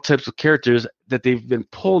there's all types of characters that they've been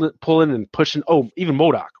pulling and pushing. Oh, even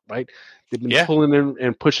MODOK, right? They've been pulling in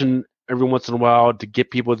and pushing every once in a while to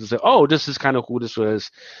get people to say, "Oh, this is kind of who this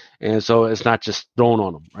was," and so it's not just thrown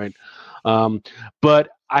on them, right? But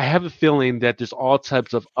I have a feeling that there's all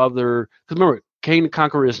types of other. Because remember, King the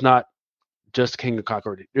Conqueror is not just King the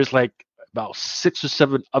Conqueror. There's like about 6 or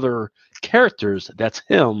 7 other characters that's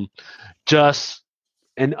him, just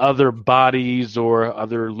in other bodies or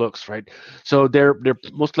other looks, right? So they're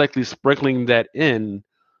most likely sprinkling that in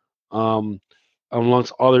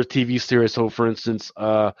amongst other TV series. So, for instance,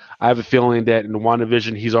 I have a feeling that in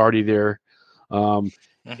WandaVision he's already there.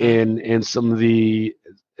 In some of the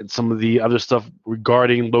other stuff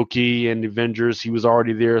regarding Loki and Avengers, he was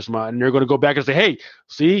already there. And they're going to go back and say, "Hey,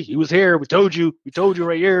 see, he was here. We told you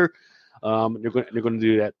right here." They're going to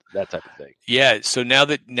do that type of thing. Yeah. So now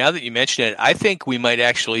that you mention it, I think we might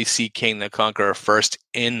actually see King the Conqueror first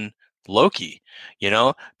in Loki.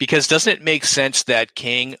 Because doesn't it make sense that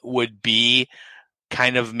King would be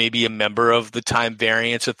kind of maybe a member of the Time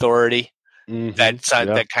Variance Authority?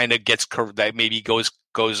 That kind of gets that maybe goes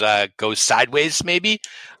sideways, maybe,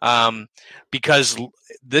 because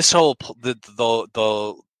this whole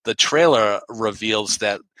the trailer reveals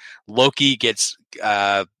that Loki gets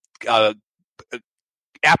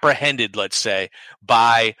apprehended, let's say,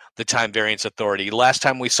 by the Time Variance Authority. Last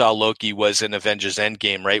time we saw Loki was in Avengers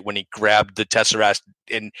Endgame, right, when he grabbed the Tesseract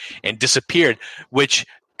and disappeared, which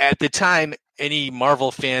at the time, any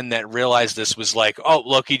Marvel fan that realized this was like, "Oh,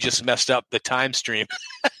 Loki just messed up the time stream."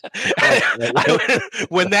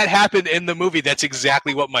 When that happened in the movie, that's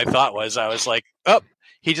exactly what my thought was. I was like, "Oh,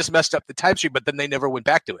 he just messed up the time stream," but then they never went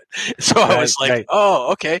back to it. So I was like,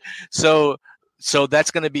 "Oh, okay." So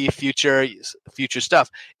that's going to be future stuff.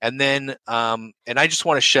 And then, and I just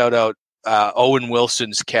want to shout out Owen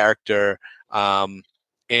Wilson's character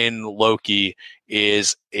in Loki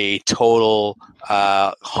is a total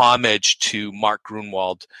homage to Mark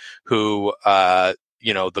Grunwald, who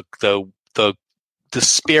the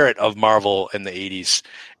spirit of Marvel in the 80s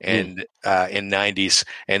and in 90s,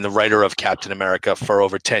 and the writer of Captain America for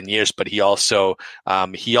over 10 years. But he also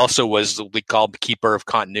was what we call the keeper of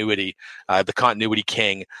continuity, the continuity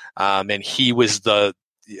king. And he was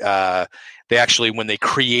they actually, when they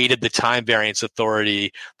created the Time Variance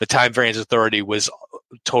Authority was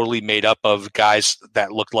totally made up of guys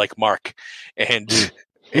that looked like Mark, and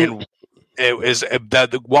it was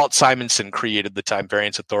that Walt Simonson created the Time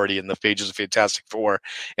Variance Authority in the pages of Fantastic Four,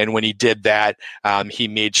 and when he did that, he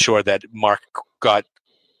made sure that Mark got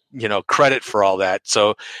credit for all that.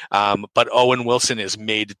 So, but Owen Wilson is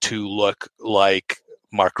made to look like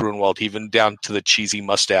Mark Grunwald, even down to the cheesy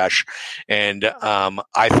mustache. And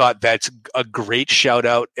I thought that's a great shout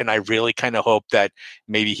out, and I really kind of hope that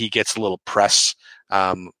maybe he gets a little press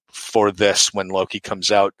for this when Loki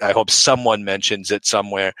comes out. I hope someone mentions it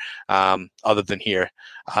somewhere other than here.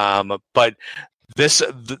 But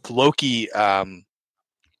Loki,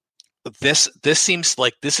 this seems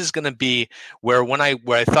like this is going to be where I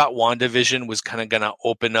thought WandaVision was kind of going to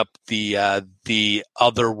open up the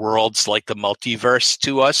other worlds, like the multiverse,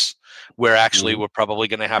 to us, where actually we're probably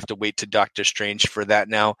going to have to wait to Doctor Strange for that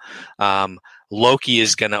now. Loki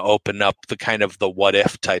is going to open up the kind of the what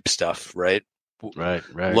if type stuff, right? Right.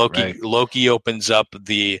 Loki opens up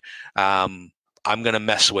the I'm going to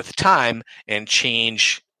mess with time and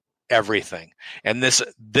change everything. And this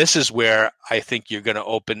is where I think you're going to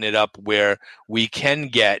open it up, where we can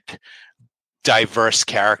get diverse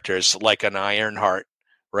characters like an Ironheart,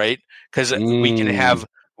 right? Because we can have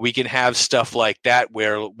we can have stuff like that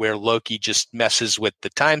where Loki just messes with the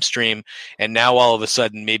time stream, and now all of a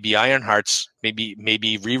sudden maybe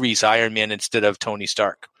maybe Riri's Iron Man instead of Tony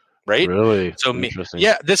Stark, right? Really So interesting.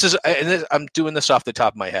 yeah, I'm doing this off the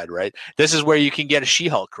top of my head, right? This is where you can get a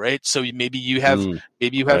She-Hulk, right? So maybe you have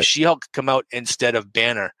right. She-Hulk come out instead of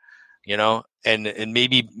Banner, and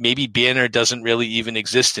maybe Banner doesn't really even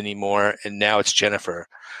exist anymore, and now it's Jennifer.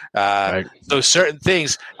 Right. So certain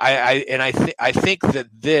things, I think that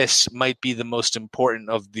this might be the most important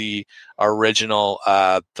of the original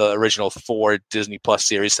 4 Disney Plus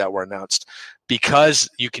series that were announced, because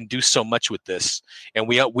you can do so much with this, and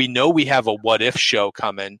we know we have a What If show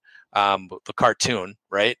coming, the cartoon,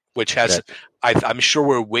 right? Which has, I'm sure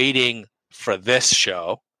we're waiting for this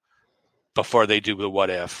show before they do the What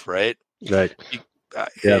If, right? Right.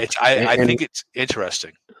 I think it's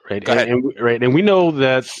interesting. Right. Go ahead. And we know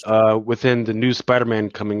that within the new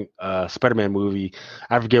Spider-Man Spider-Man movie,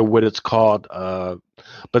 I forget what it's called,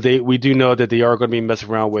 but we do know that they are going to be messing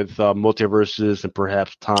around with multiverses and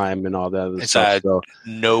perhaps time and all that other stuff. So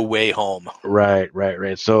No Way Home. Right.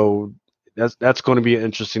 So that's going to be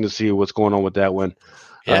interesting to see what's going on with that one.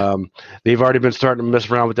 Yeah. They've already been starting to mess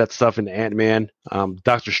around with that stuff in Ant-Man.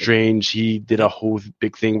 Doctor Strange, he did a whole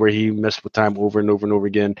big thing where he messed with time over and over and over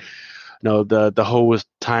again. No, the whole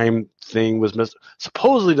time thing was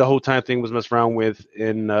supposedly the whole time thing was messed around with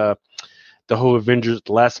in the whole the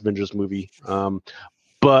last Avengers movie, or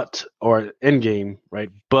Endgame,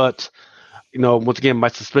 right? But once again, my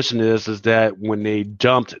suspicion is that when they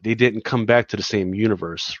jumped, they didn't come back to the same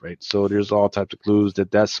universe, right? So there's all types of clues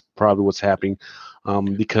that's probably what's happening,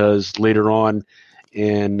 because later on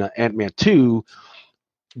in Ant-Man 2,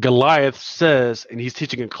 Goliath says, and he's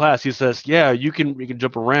teaching in class, he says, yeah, you can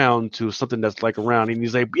jump around to something that's like around. And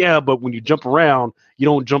he's like, yeah, but when you jump around, you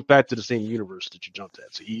don't jump back to the same universe that you jumped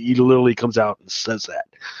at. So he literally comes out and says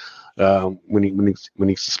that when he's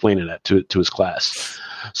explaining that to his class.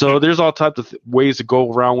 So there's all types of ways to go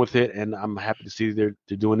around with it, and I'm happy to see they're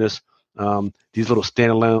doing this. These little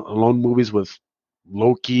standalone movies with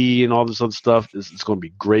Loki and all this other stuff is going to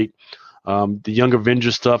be great. The Young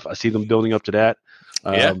Avengers stuff, I see them building up to that.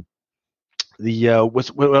 What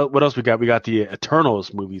else we got? We got the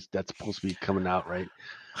Eternals movies that's supposed to be coming out, right?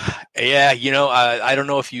 Yeah, I don't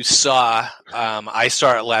know if you saw. I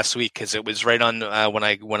saw it last week because it was right on when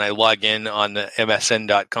I log in on the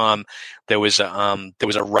MSN.com. There was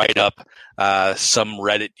a write up. Some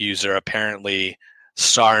Reddit user apparently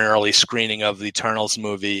saw an early screening of the Eternals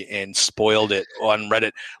movie and spoiled it on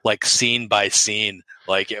Reddit, like scene by scene.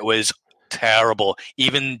 Like it was terrible,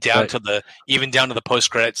 even down to the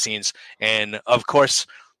post-credit scenes. And of course,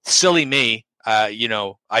 silly me, I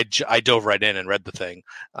dove right in and read the thing.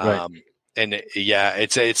 And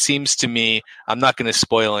it seems to me, I'm not going to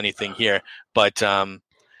spoil anything here, but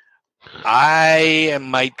I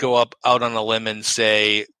might go out on a limb and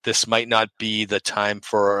say this might not be the time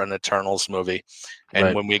for an Eternals movie.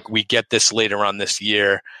 And when we get this later on this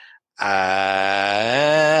year,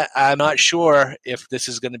 I'm not sure if this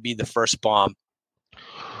is going to be the first bomb.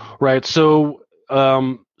 Right. So, a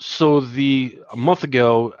month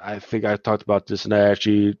ago, I think I talked about this, and I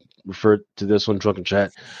actually referred to this on Drunken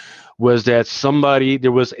Chat, was that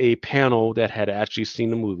there was a panel that had actually seen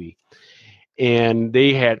the movie, and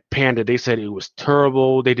they had panned it. They said it was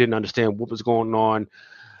terrible. They didn't understand what was going on.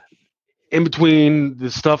 In between the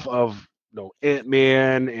stuff of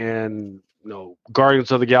Ant-Man and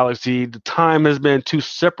Guardians of the Galaxy, the time has been too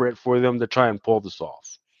separate for them to try and pull this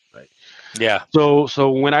off, right? Yeah. So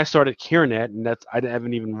when I started hearing that, and I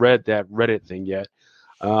haven't even read that Reddit thing yet,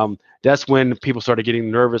 that's when people started getting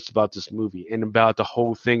nervous about this movie and about the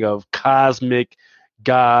whole thing of cosmic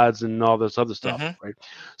gods and all this other stuff, right?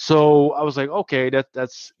 So I was like, okay,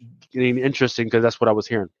 that's getting interesting, because that's what I was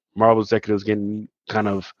hearing. Marvel executives getting kind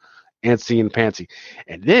of antsy and pantsy,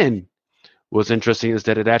 and then what's interesting is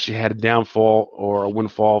that it actually had a downfall or a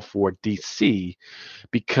windfall for DC,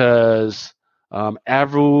 because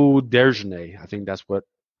Avril Lavigne, I think that's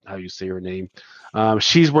how you say her name,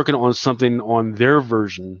 she's working on something on their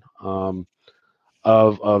version of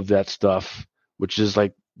that stuff, which is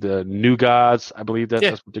like the New Gods, I believe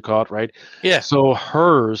that's what they call it, right? Yeah. So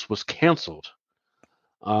hers was canceled,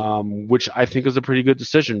 which I think is a pretty good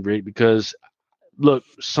decision, right? Because look,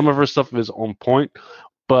 some of her stuff is on point,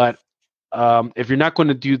 but if you're not going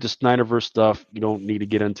to do the Snyderverse stuff, you don't need to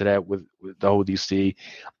get into that with the whole DC,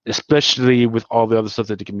 especially with all the other stuff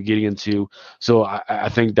that they can be getting into. So I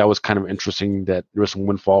think that was kind of interesting that there was some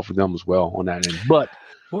windfall for them as well on that end. But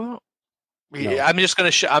I'm just going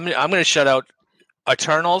to I'm going to shut out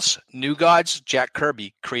Eternals, New Gods, Jack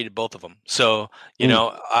Kirby created both of them. So,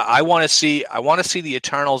 I want to see the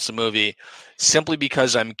Eternals movie simply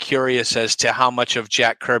because I'm curious as to how much of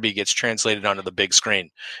Jack Kirby gets translated onto the big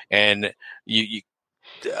screen. And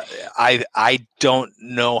I don't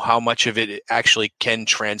know how much of it actually can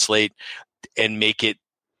translate and make it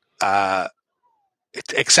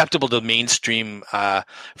acceptable to mainstream.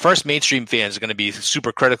 First, mainstream fans are going to be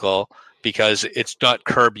super critical because it's not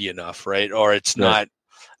Kirby enough, right? Or it's not.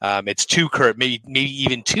 It's too Kirby, maybe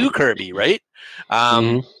even too Kirby, right?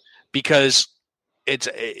 Because it's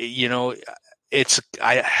it's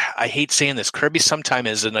I hate saying this. Kirby sometimes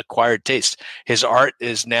is an acquired taste. His art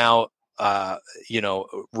is now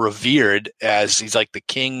revered as he's like the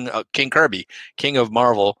king Kirby, king of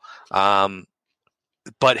Marvel.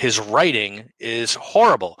 But his writing is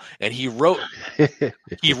horrible, and he wrote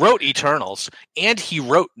Eternals and he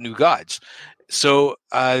wrote New Gods. So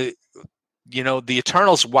the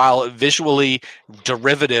Eternals, while visually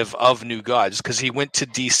derivative of New Gods, because he went to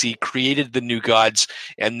DC, created the New Gods,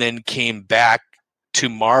 and then came back to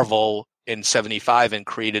Marvel in '75 and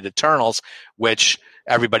created Eternals, which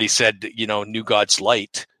everybody said New Gods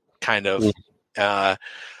light kind of. But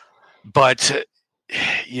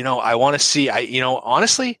I want to see.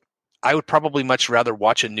 Honestly, I would probably much rather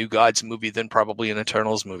watch a New Gods movie than probably an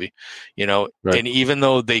Eternals movie. Right. And even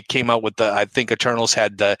though they came out with I think Eternals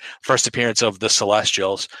had the first appearance of the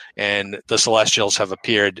Celestials, and the Celestials have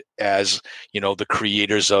appeared as the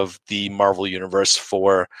creators of the Marvel universe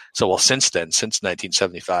since then, since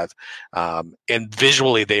 1975, and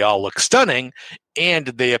visually they all look stunning. And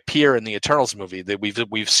they appear in the Eternals movie. That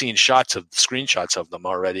we've seen screenshots of them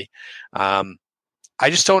already. I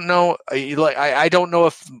just don't know. I don't know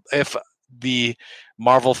if the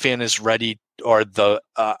Marvel fan is ready, or the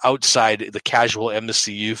the casual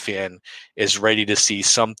MCU fan is ready to see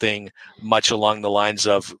something much along the lines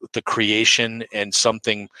of the creation, and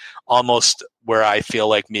something almost where I feel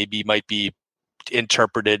like maybe might be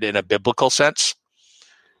interpreted in a biblical sense.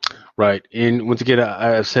 Right. And once again,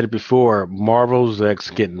 I've said it before, Marvel's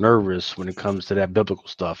get nervous when it comes to that biblical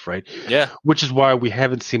stuff, right? Yeah. Which is why we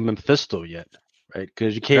haven't seen Mephisto yet, right?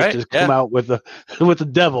 Because you can't just come out with the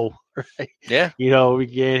devil, right? Yeah. We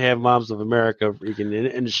can't have Moms of America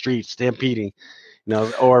freaking in the streets stampeding,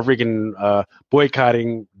 or freaking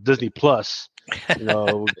boycotting Disney Plus,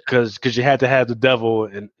 because you had to have the devil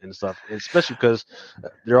and stuff, and especially because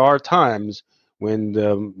there are times when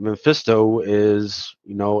the Mephisto is,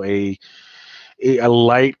 a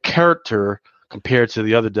light character compared to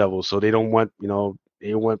the other devils, so they don't want,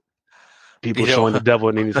 people showing the devil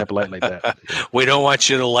in any type of light like that. We don't want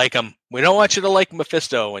you to like him. We don't want you to like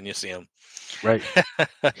Mephisto when you see him. Right.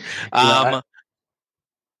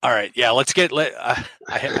 All right. Yeah. Let's get.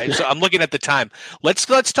 So I'm looking at the time. Let's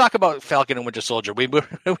talk about Falcon and Winter Soldier. We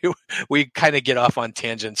kind of get off on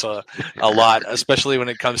tangents a lot, especially when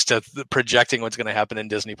it comes to projecting what's going to happen in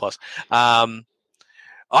Disney Plus. All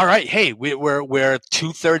right. Hey, we're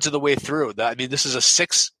 2/3 of the way through. I mean, this is a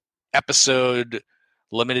 6-episode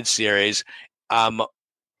limited series.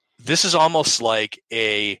 This is almost like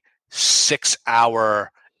a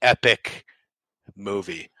 6-hour epic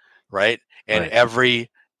movie, right? And every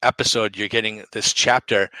episode you're getting this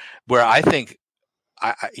chapter where I think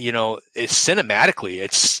it's cinematically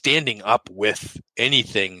it's standing up with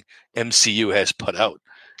anything MCU has put out.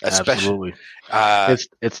 Absolutely.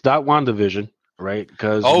 It's not WandaVision, right?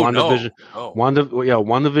 Because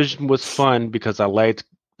WandaVision was fun because I liked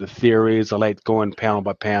the theories. I liked going panel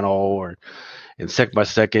by panel and second by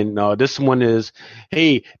second. No, this one is,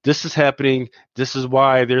 hey, this is happening. This is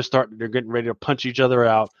why they're getting ready to punch each other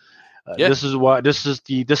out. This is why. This is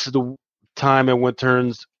the time and when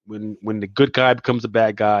turns when the good guy becomes the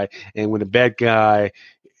bad guy, and when the bad guy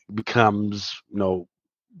becomes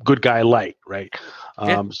good guy light, right?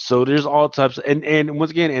 So there's all types, and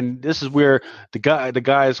once again, and this is where the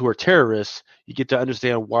guys who are terrorists, you get to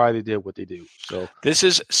understand why they did what they do.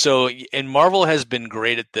 And Marvel has been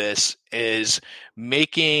great at this, is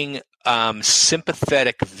making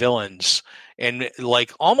sympathetic villains. And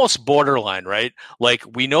like almost borderline, right? Like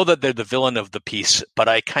we know that they're the villain of the piece, but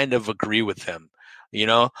I kind of agree with them.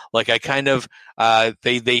 Like I kind of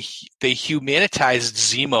they humanitized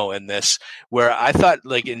Zemo in this, where I thought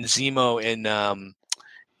like in Zemo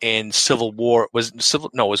in Civil War was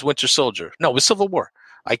Winter Soldier. No, it was Civil War.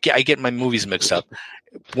 I get my movies mixed up.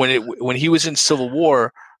 When he was in Civil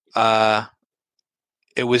War, it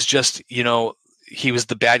was just he was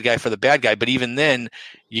the bad guy for the bad guy, but even then,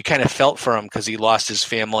 you kind of felt for him because he lost his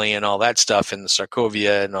family and all that stuff, and the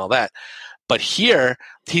Sokovia and all that. But here,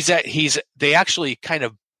 they actually kind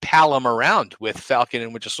of pal him around with Falcon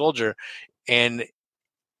and Winter Soldier, and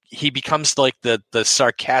he becomes like the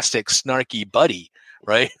sarcastic, snarky buddy,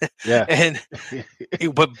 right? Yeah. And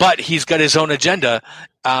but he's got his own agenda,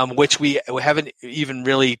 which we haven't even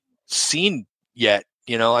really seen yet.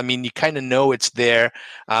 I mean, you kind of know it's there.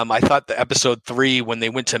 I thought the episode 3, when they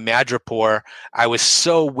went to Madripoor, I was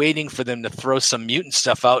so waiting for them to throw some mutant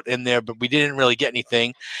stuff out in there, but we didn't really get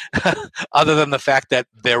anything other than the fact that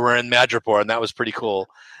they were in Madripoor, and that was pretty cool.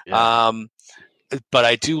 Yeah. But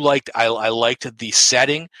I liked the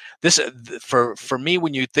setting. This for me,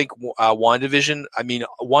 when you think WandaVision, I mean,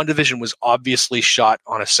 WandaVision was obviously shot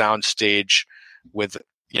on a sound stage with,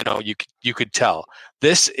 you could tell.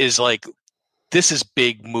 This is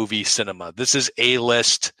big movie cinema. This is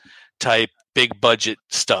A-list type, big budget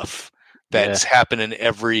stuff that's happening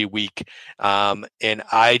every week. And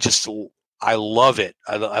I love it.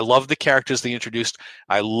 I love the characters they introduced.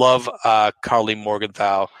 I love Carly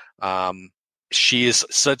Morgenthau. She is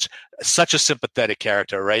such a sympathetic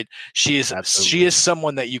character, right? She is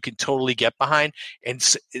someone that you can totally get behind. And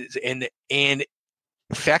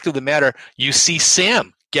fact of the matter, you see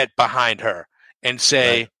Sam get behind her and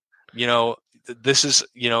say, right, this is,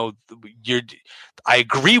 I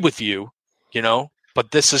agree with you,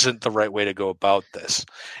 but this isn't the right way to go about this.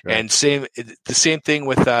 Right. And the same thing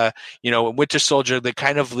with, Winter Soldier, the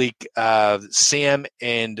kind of like Sam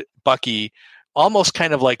and Bucky, almost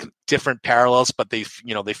kind of like different parallels, but they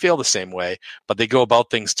feel the same way, but they go about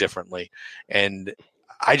things differently. And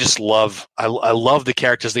I just love the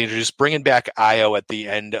characters they introduced. Bringing back Io at the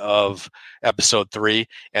end of episode 3,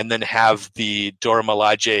 and then have the Dora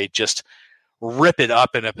Milaje just rip it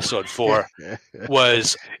up in episode 4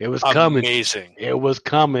 was amazing. It was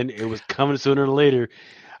coming. It was coming sooner or later.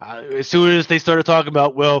 As soon as they started talking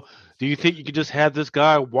about, well, do you think you could just have this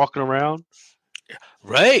guy walking around?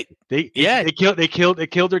 Right. They killed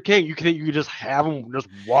their king. You could just have him just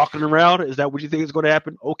walking around? Is that what you think is going to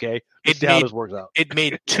happen? Okay. Let's see how this works out. It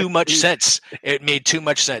made too much sense. It made too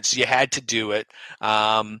much sense. You had to do it.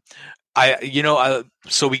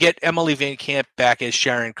 So we get Emily Van Camp back as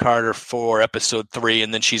Sharon Carter for episode 3,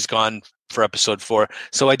 and then she's gone for episode 4.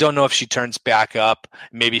 So I don't know if she turns back up.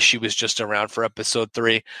 Maybe she was just around for episode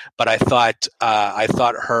 3. But I thought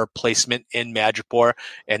her placement in Madripoor,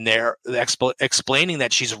 and they're explaining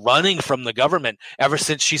that she's running from the government ever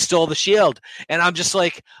since she stole the shield, and I'm just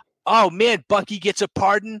like, oh man, Bucky gets a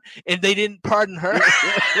pardon, and they didn't pardon her.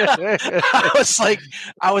 I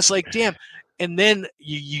was like, damn. And then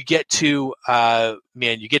you get to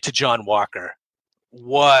John Walker.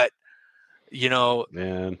 What,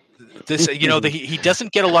 man. This, he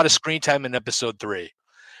doesn't get a lot of screen time in episode 3,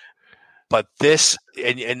 but this,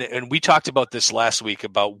 and we talked about this last week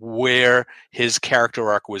about where his character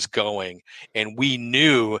arc was going, and we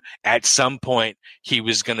knew at some point he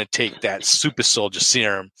was going to take that super soldier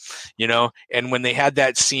serum, and when they had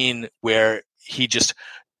that scene where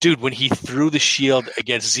when he threw the shield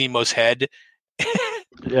against Zemo's head,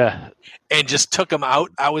 yeah, and just took him out,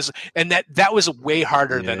 that was way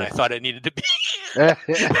harder than I thought it needed to be.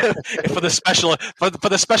 for the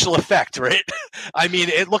special effect, right? I mean,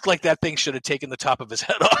 it looked like that thing should have taken the top of his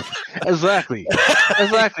head off. Exactly.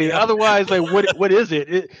 Otherwise, like, what is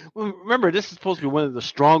it? Remember, this is supposed to be one of the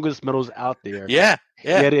strongest metals out there. Yeah.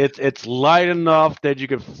 Yet it's light enough that you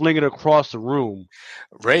can fling it across the room.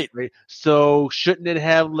 Right. So shouldn't it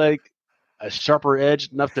have like a sharper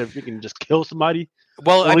edge enough that you can just kill somebody?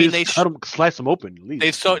 Well, I mean, they slice them open. At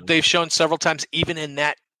least. They've shown several times, even in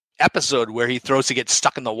that episode where he throws to get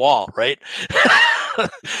stuck in the wall, right?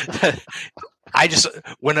 I just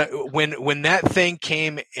when that thing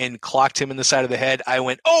came and clocked him in the side of the head, I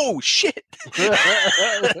went, "Oh shit!"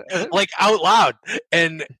 like out loud,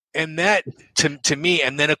 and that to me,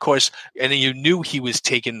 and then of course, and then you knew he was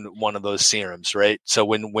taking one of those serums, right? So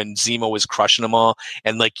when Zemo was crushing them all,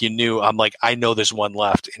 and like you knew, I'm like, I know there's one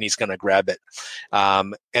left, and he's gonna grab it.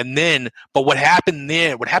 And then, but what happened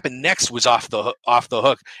next was off the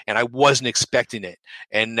hook, and I wasn't expecting it,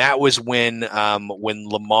 and that was when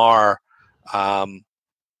Lamar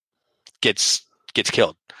gets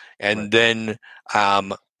killed, and right.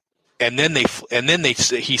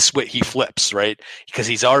 He flips, right, because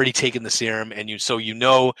he's already taken the serum, and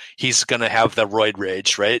he's gonna have the roid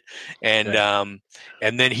rage, right, and right.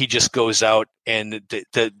 And then he just goes out, and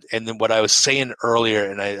then what I was saying earlier,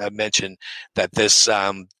 and I mentioned that this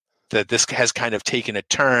has kind of taken a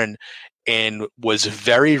turn and was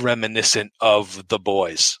very reminiscent of The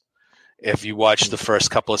Boys. If you watch the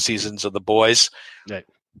first couple of seasons of The Boys, right.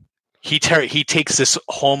 he takes this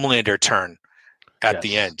Homelander turn at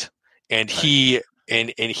the end, and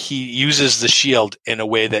right. he uses the shield in a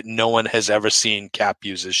way that no one has ever seen Cap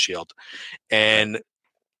use his shield, and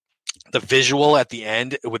the visual at the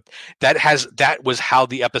end with that was how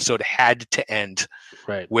the episode had to end.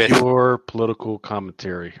 Right. With pure political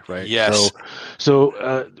commentary, right? Yes. So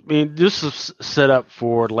I mean, this is set up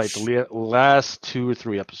for like the last 2 or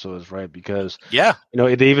 3 episodes, right? Because yeah,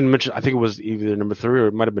 they even mentioned, I think it was either number 3 or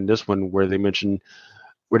it might have been this one where they mentioned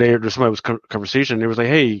where there's somebody was conversation. And it was like,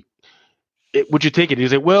 hey, would you take it?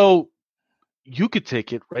 He's like, well, you could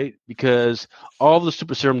take it, right? Because all the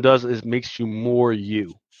super serum does is makes you more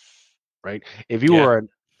you, right? If you were an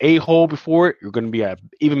a-hole before it, you're going to be an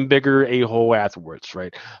even bigger a-hole afterwards,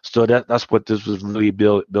 right? So that's what this was really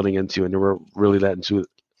building into, and they were really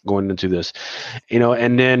going into this,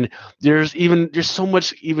 and then there's so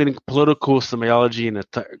much even political semiology and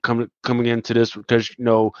coming into this because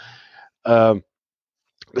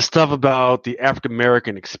the stuff about the African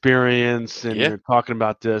American experience, and they're talking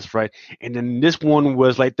about this, right? And then this one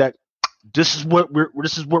was like that. This is what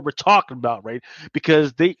we're talking about, right?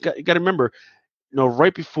 Because you got to remember,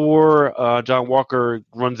 right before John Walker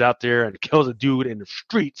runs out there and kills a dude in the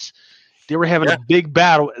streets, they were having a big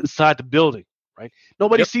battle inside the building, right?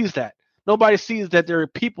 Nobody sees that. Nobody sees that there are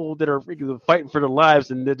people that are fighting for their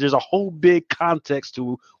lives, and that there's a whole big context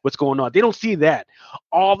to what's going on. They don't see that.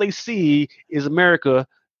 All they see is America,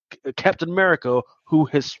 Captain America, who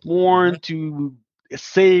has sworn to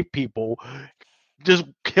save people, just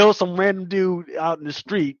kill some random dude out in the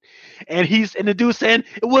street, and the dude saying,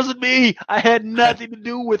 "It wasn't me. I had nothing to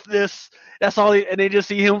do with this." That's all. And they just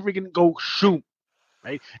see him freaking go shoot.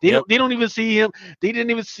 Right? They don't even see him. They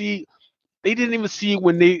didn't even see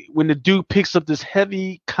when the dude picks up this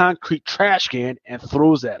heavy concrete trash can and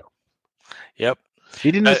throws at him. Yep.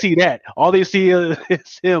 They didn't see that. All they see is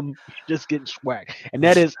him just getting swacked, and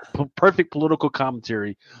that is perfect political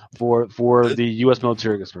commentary for the U.S.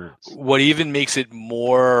 military experience. What even makes it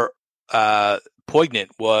more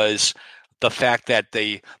poignant was the fact that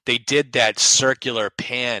they did that circular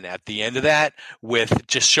pan at the end of that with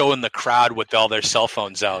just showing the crowd with all their cell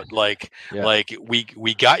phones out, like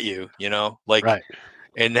we got you, right.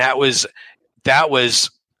 And that was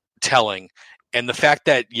telling. And the fact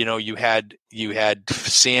that you had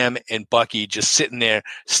Sam and Bucky just sitting there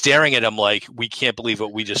staring at him like, we can't believe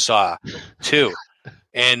what we just saw, too.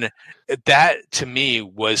 And that to me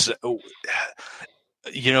was,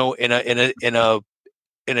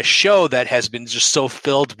 in a show that has been just so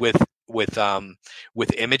filled with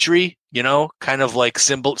imagery, kind of like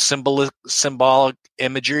symbolic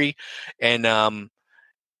imagery, and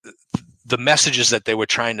the messages that they were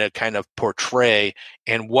trying to kind of portray,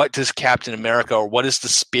 and what does Captain America, or what is the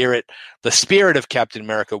spirit of Captain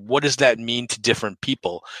America, what does that mean to different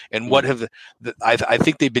people? And I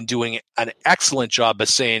think they've been doing an excellent job of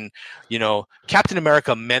saying, Captain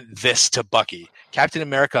America meant this to Bucky, Captain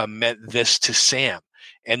America meant this to Sam,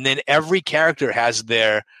 and then every character has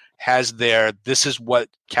their this is what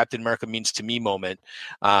Captain America means to me moment.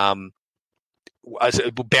 Baron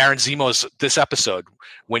Zemo's this episode,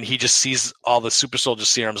 when he just sees all the super soldier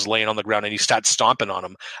serums laying on the ground and he starts stomping on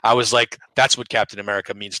them, I was like, that's what Captain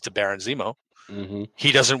America means to Baron Zemo. Mm-hmm.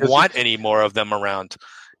 He doesn't want any more of them around.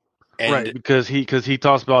 And right, because he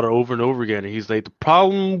talks about it over and over again. And he's like, the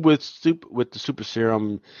problem with the super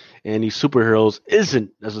serum and these superheroes isn't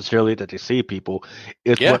necessarily that they save people;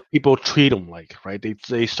 it's what people treat them like. Right?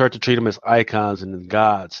 They start to treat them as icons and as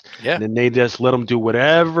gods, and then they just let them do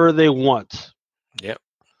whatever they want. Yep.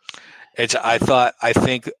 I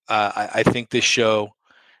think this show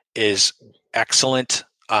is excellent.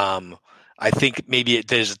 I think maybe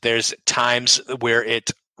there's times where it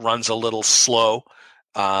runs a little slow.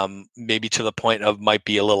 Maybe to the point of might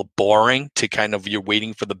be a little boring to kind of, you're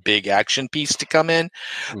waiting for the big action piece to come in.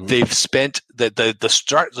 Mm-hmm. They've spent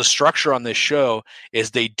the structure on this show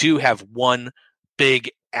is they do have one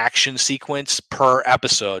big action sequence per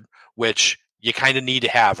episode, which you kind of need to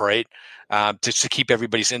have, right? To keep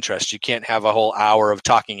everybody's interest. You can't have a whole hour of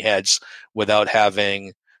talking heads without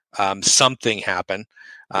having something happen.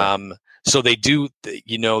 Right. So they do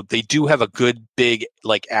have a good big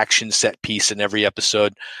like action set piece in every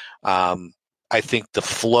episode. I think the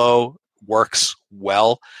flow works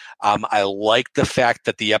well. I like the fact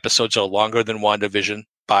that the episodes are longer than WandaVision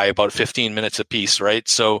by about 15 minutes a piece, right?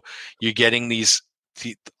 So you're getting the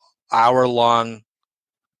hour-long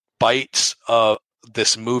bites of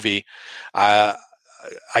this movie. I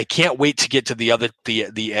can't wait to get to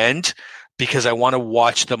the end, because I want to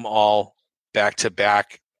watch them all back to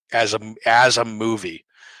back as a movie,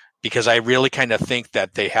 because I really kind of think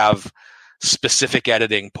that they have specific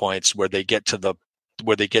editing points where they get to a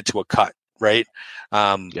cut, right?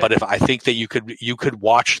 But if I think that you could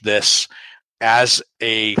watch this as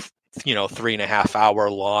a 3.5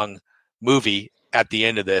 hour long movie at the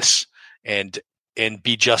end of this, and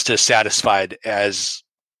be just as satisfied as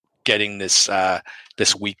getting this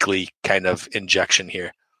weekly kind of injection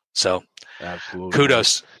here. So Absolutely.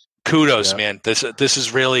 kudos, Yeah. man. This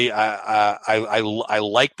is really I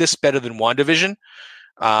like this better than WandaVision,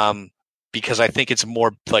 because I think it's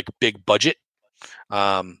more like big budget.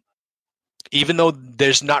 Even though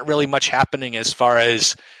there's not really much happening as far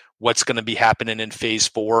as what's going to be happening in Phase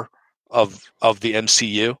 4 of the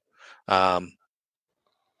MCU.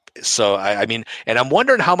 So I mean, and I'm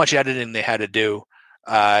wondering how much editing they had to do,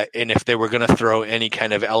 and if they were going to throw any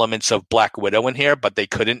kind of elements of Black Widow in here, but they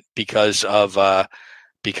couldn't because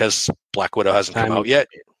Black Widow hasn't come out yet.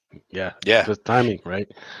 Yeah. Yeah. Just timing,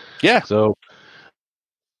 right? Yeah. So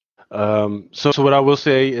what I will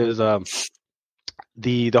say is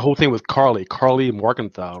the whole thing with Carly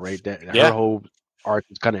Morgenthau, right? That her whole arc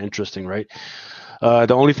is kind of interesting, right?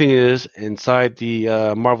 The only thing is, inside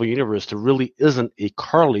the Marvel Universe, there really isn't a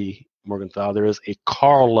Carly Morgenthau. There is a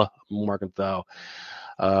Carl Morgenthau.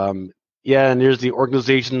 Yeah, and there's the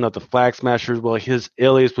organization of the Flag Smashers. Well, his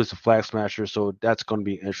alias was the Flag Smasher, so that's going to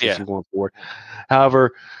be interesting going forward.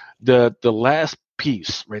 However, the last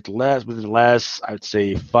piece, right? Within the last, I'd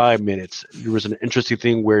say 5 minutes, there was an interesting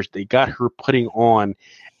thing where they got her putting on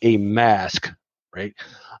a mask, right?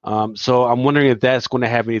 So I'm wondering if that's going to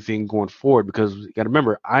have anything going forward, because you got to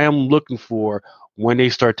remember, I am looking for when they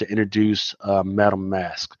start to introduce Madam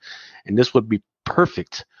Mask, and this would be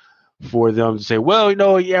perfect for them to say, well,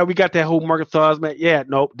 we got that whole Market Thaws, man. Yeah,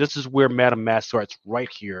 no, this is where Madam Mask starts, right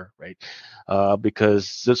here, right?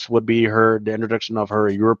 Because this would be the introduction of her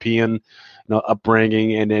European,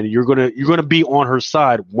 upbringing, and then you're gonna be on her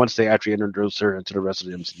side once they actually introduce her into the rest of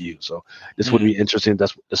the MCU. So this would be interesting.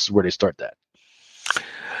 This is where they start that.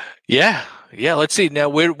 Yeah. Let's see. Now,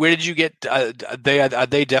 where did you get? Are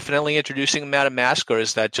they definitely introducing Madam Mask, or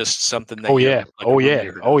is that just something that? We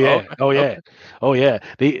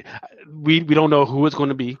don't know who it's going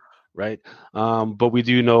to be, right? But we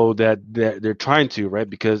do know that they're trying to, right?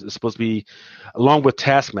 Because it's supposed to be along with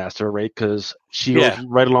Taskmaster, right? Because she goes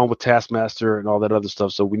right along with Taskmaster and all that other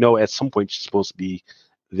stuff. So we know at some point she's supposed to be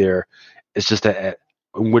there. It's just that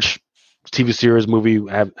in which TV series, movie,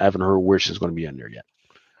 haven't heard where she's going to be in there yet.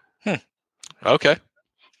 Okay.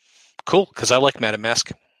 Cool, because I like Madam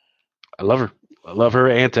Mask. I love her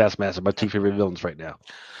and Taskmaster, my two favorite villains right now.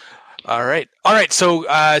 All right.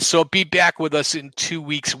 So be back with us in 2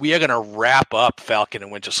 weeks. We are going to wrap up Falcon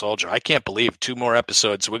and Winter Soldier. I can't believe 2 more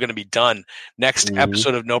episodes. We're going to be done. Next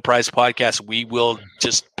episode of No Prize Podcast, we will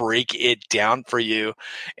just break it down for you,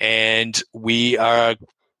 and we are,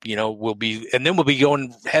 we'll be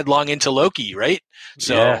going headlong into Loki, right?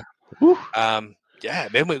 So,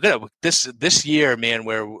 man, we're gonna this year, man.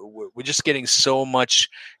 We're just getting so much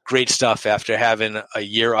great stuff after having a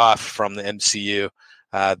year off from the MCU.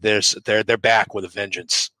 They're back with a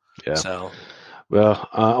vengeance. Yeah. So, well,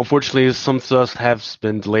 unfortunately, some stuff has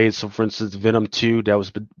been delayed. So, for instance, Venom 2 that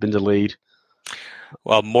was been delayed.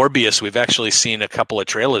 Well, Morbius, we've actually seen a couple of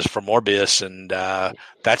trailers for Morbius, and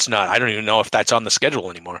that's not. I don't even know if that's on the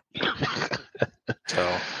schedule anymore.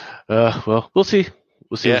 So, well, we'll see.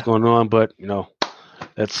 We'll see what's going on, but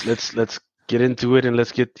let's get into it and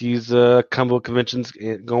let's get these combo conventions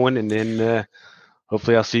going, and then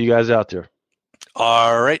hopefully I'll see you guys out there.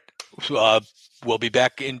 All right. We'll be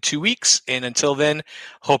back in 2 weeks, and until then,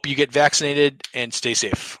 hope you get vaccinated and stay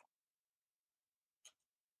safe.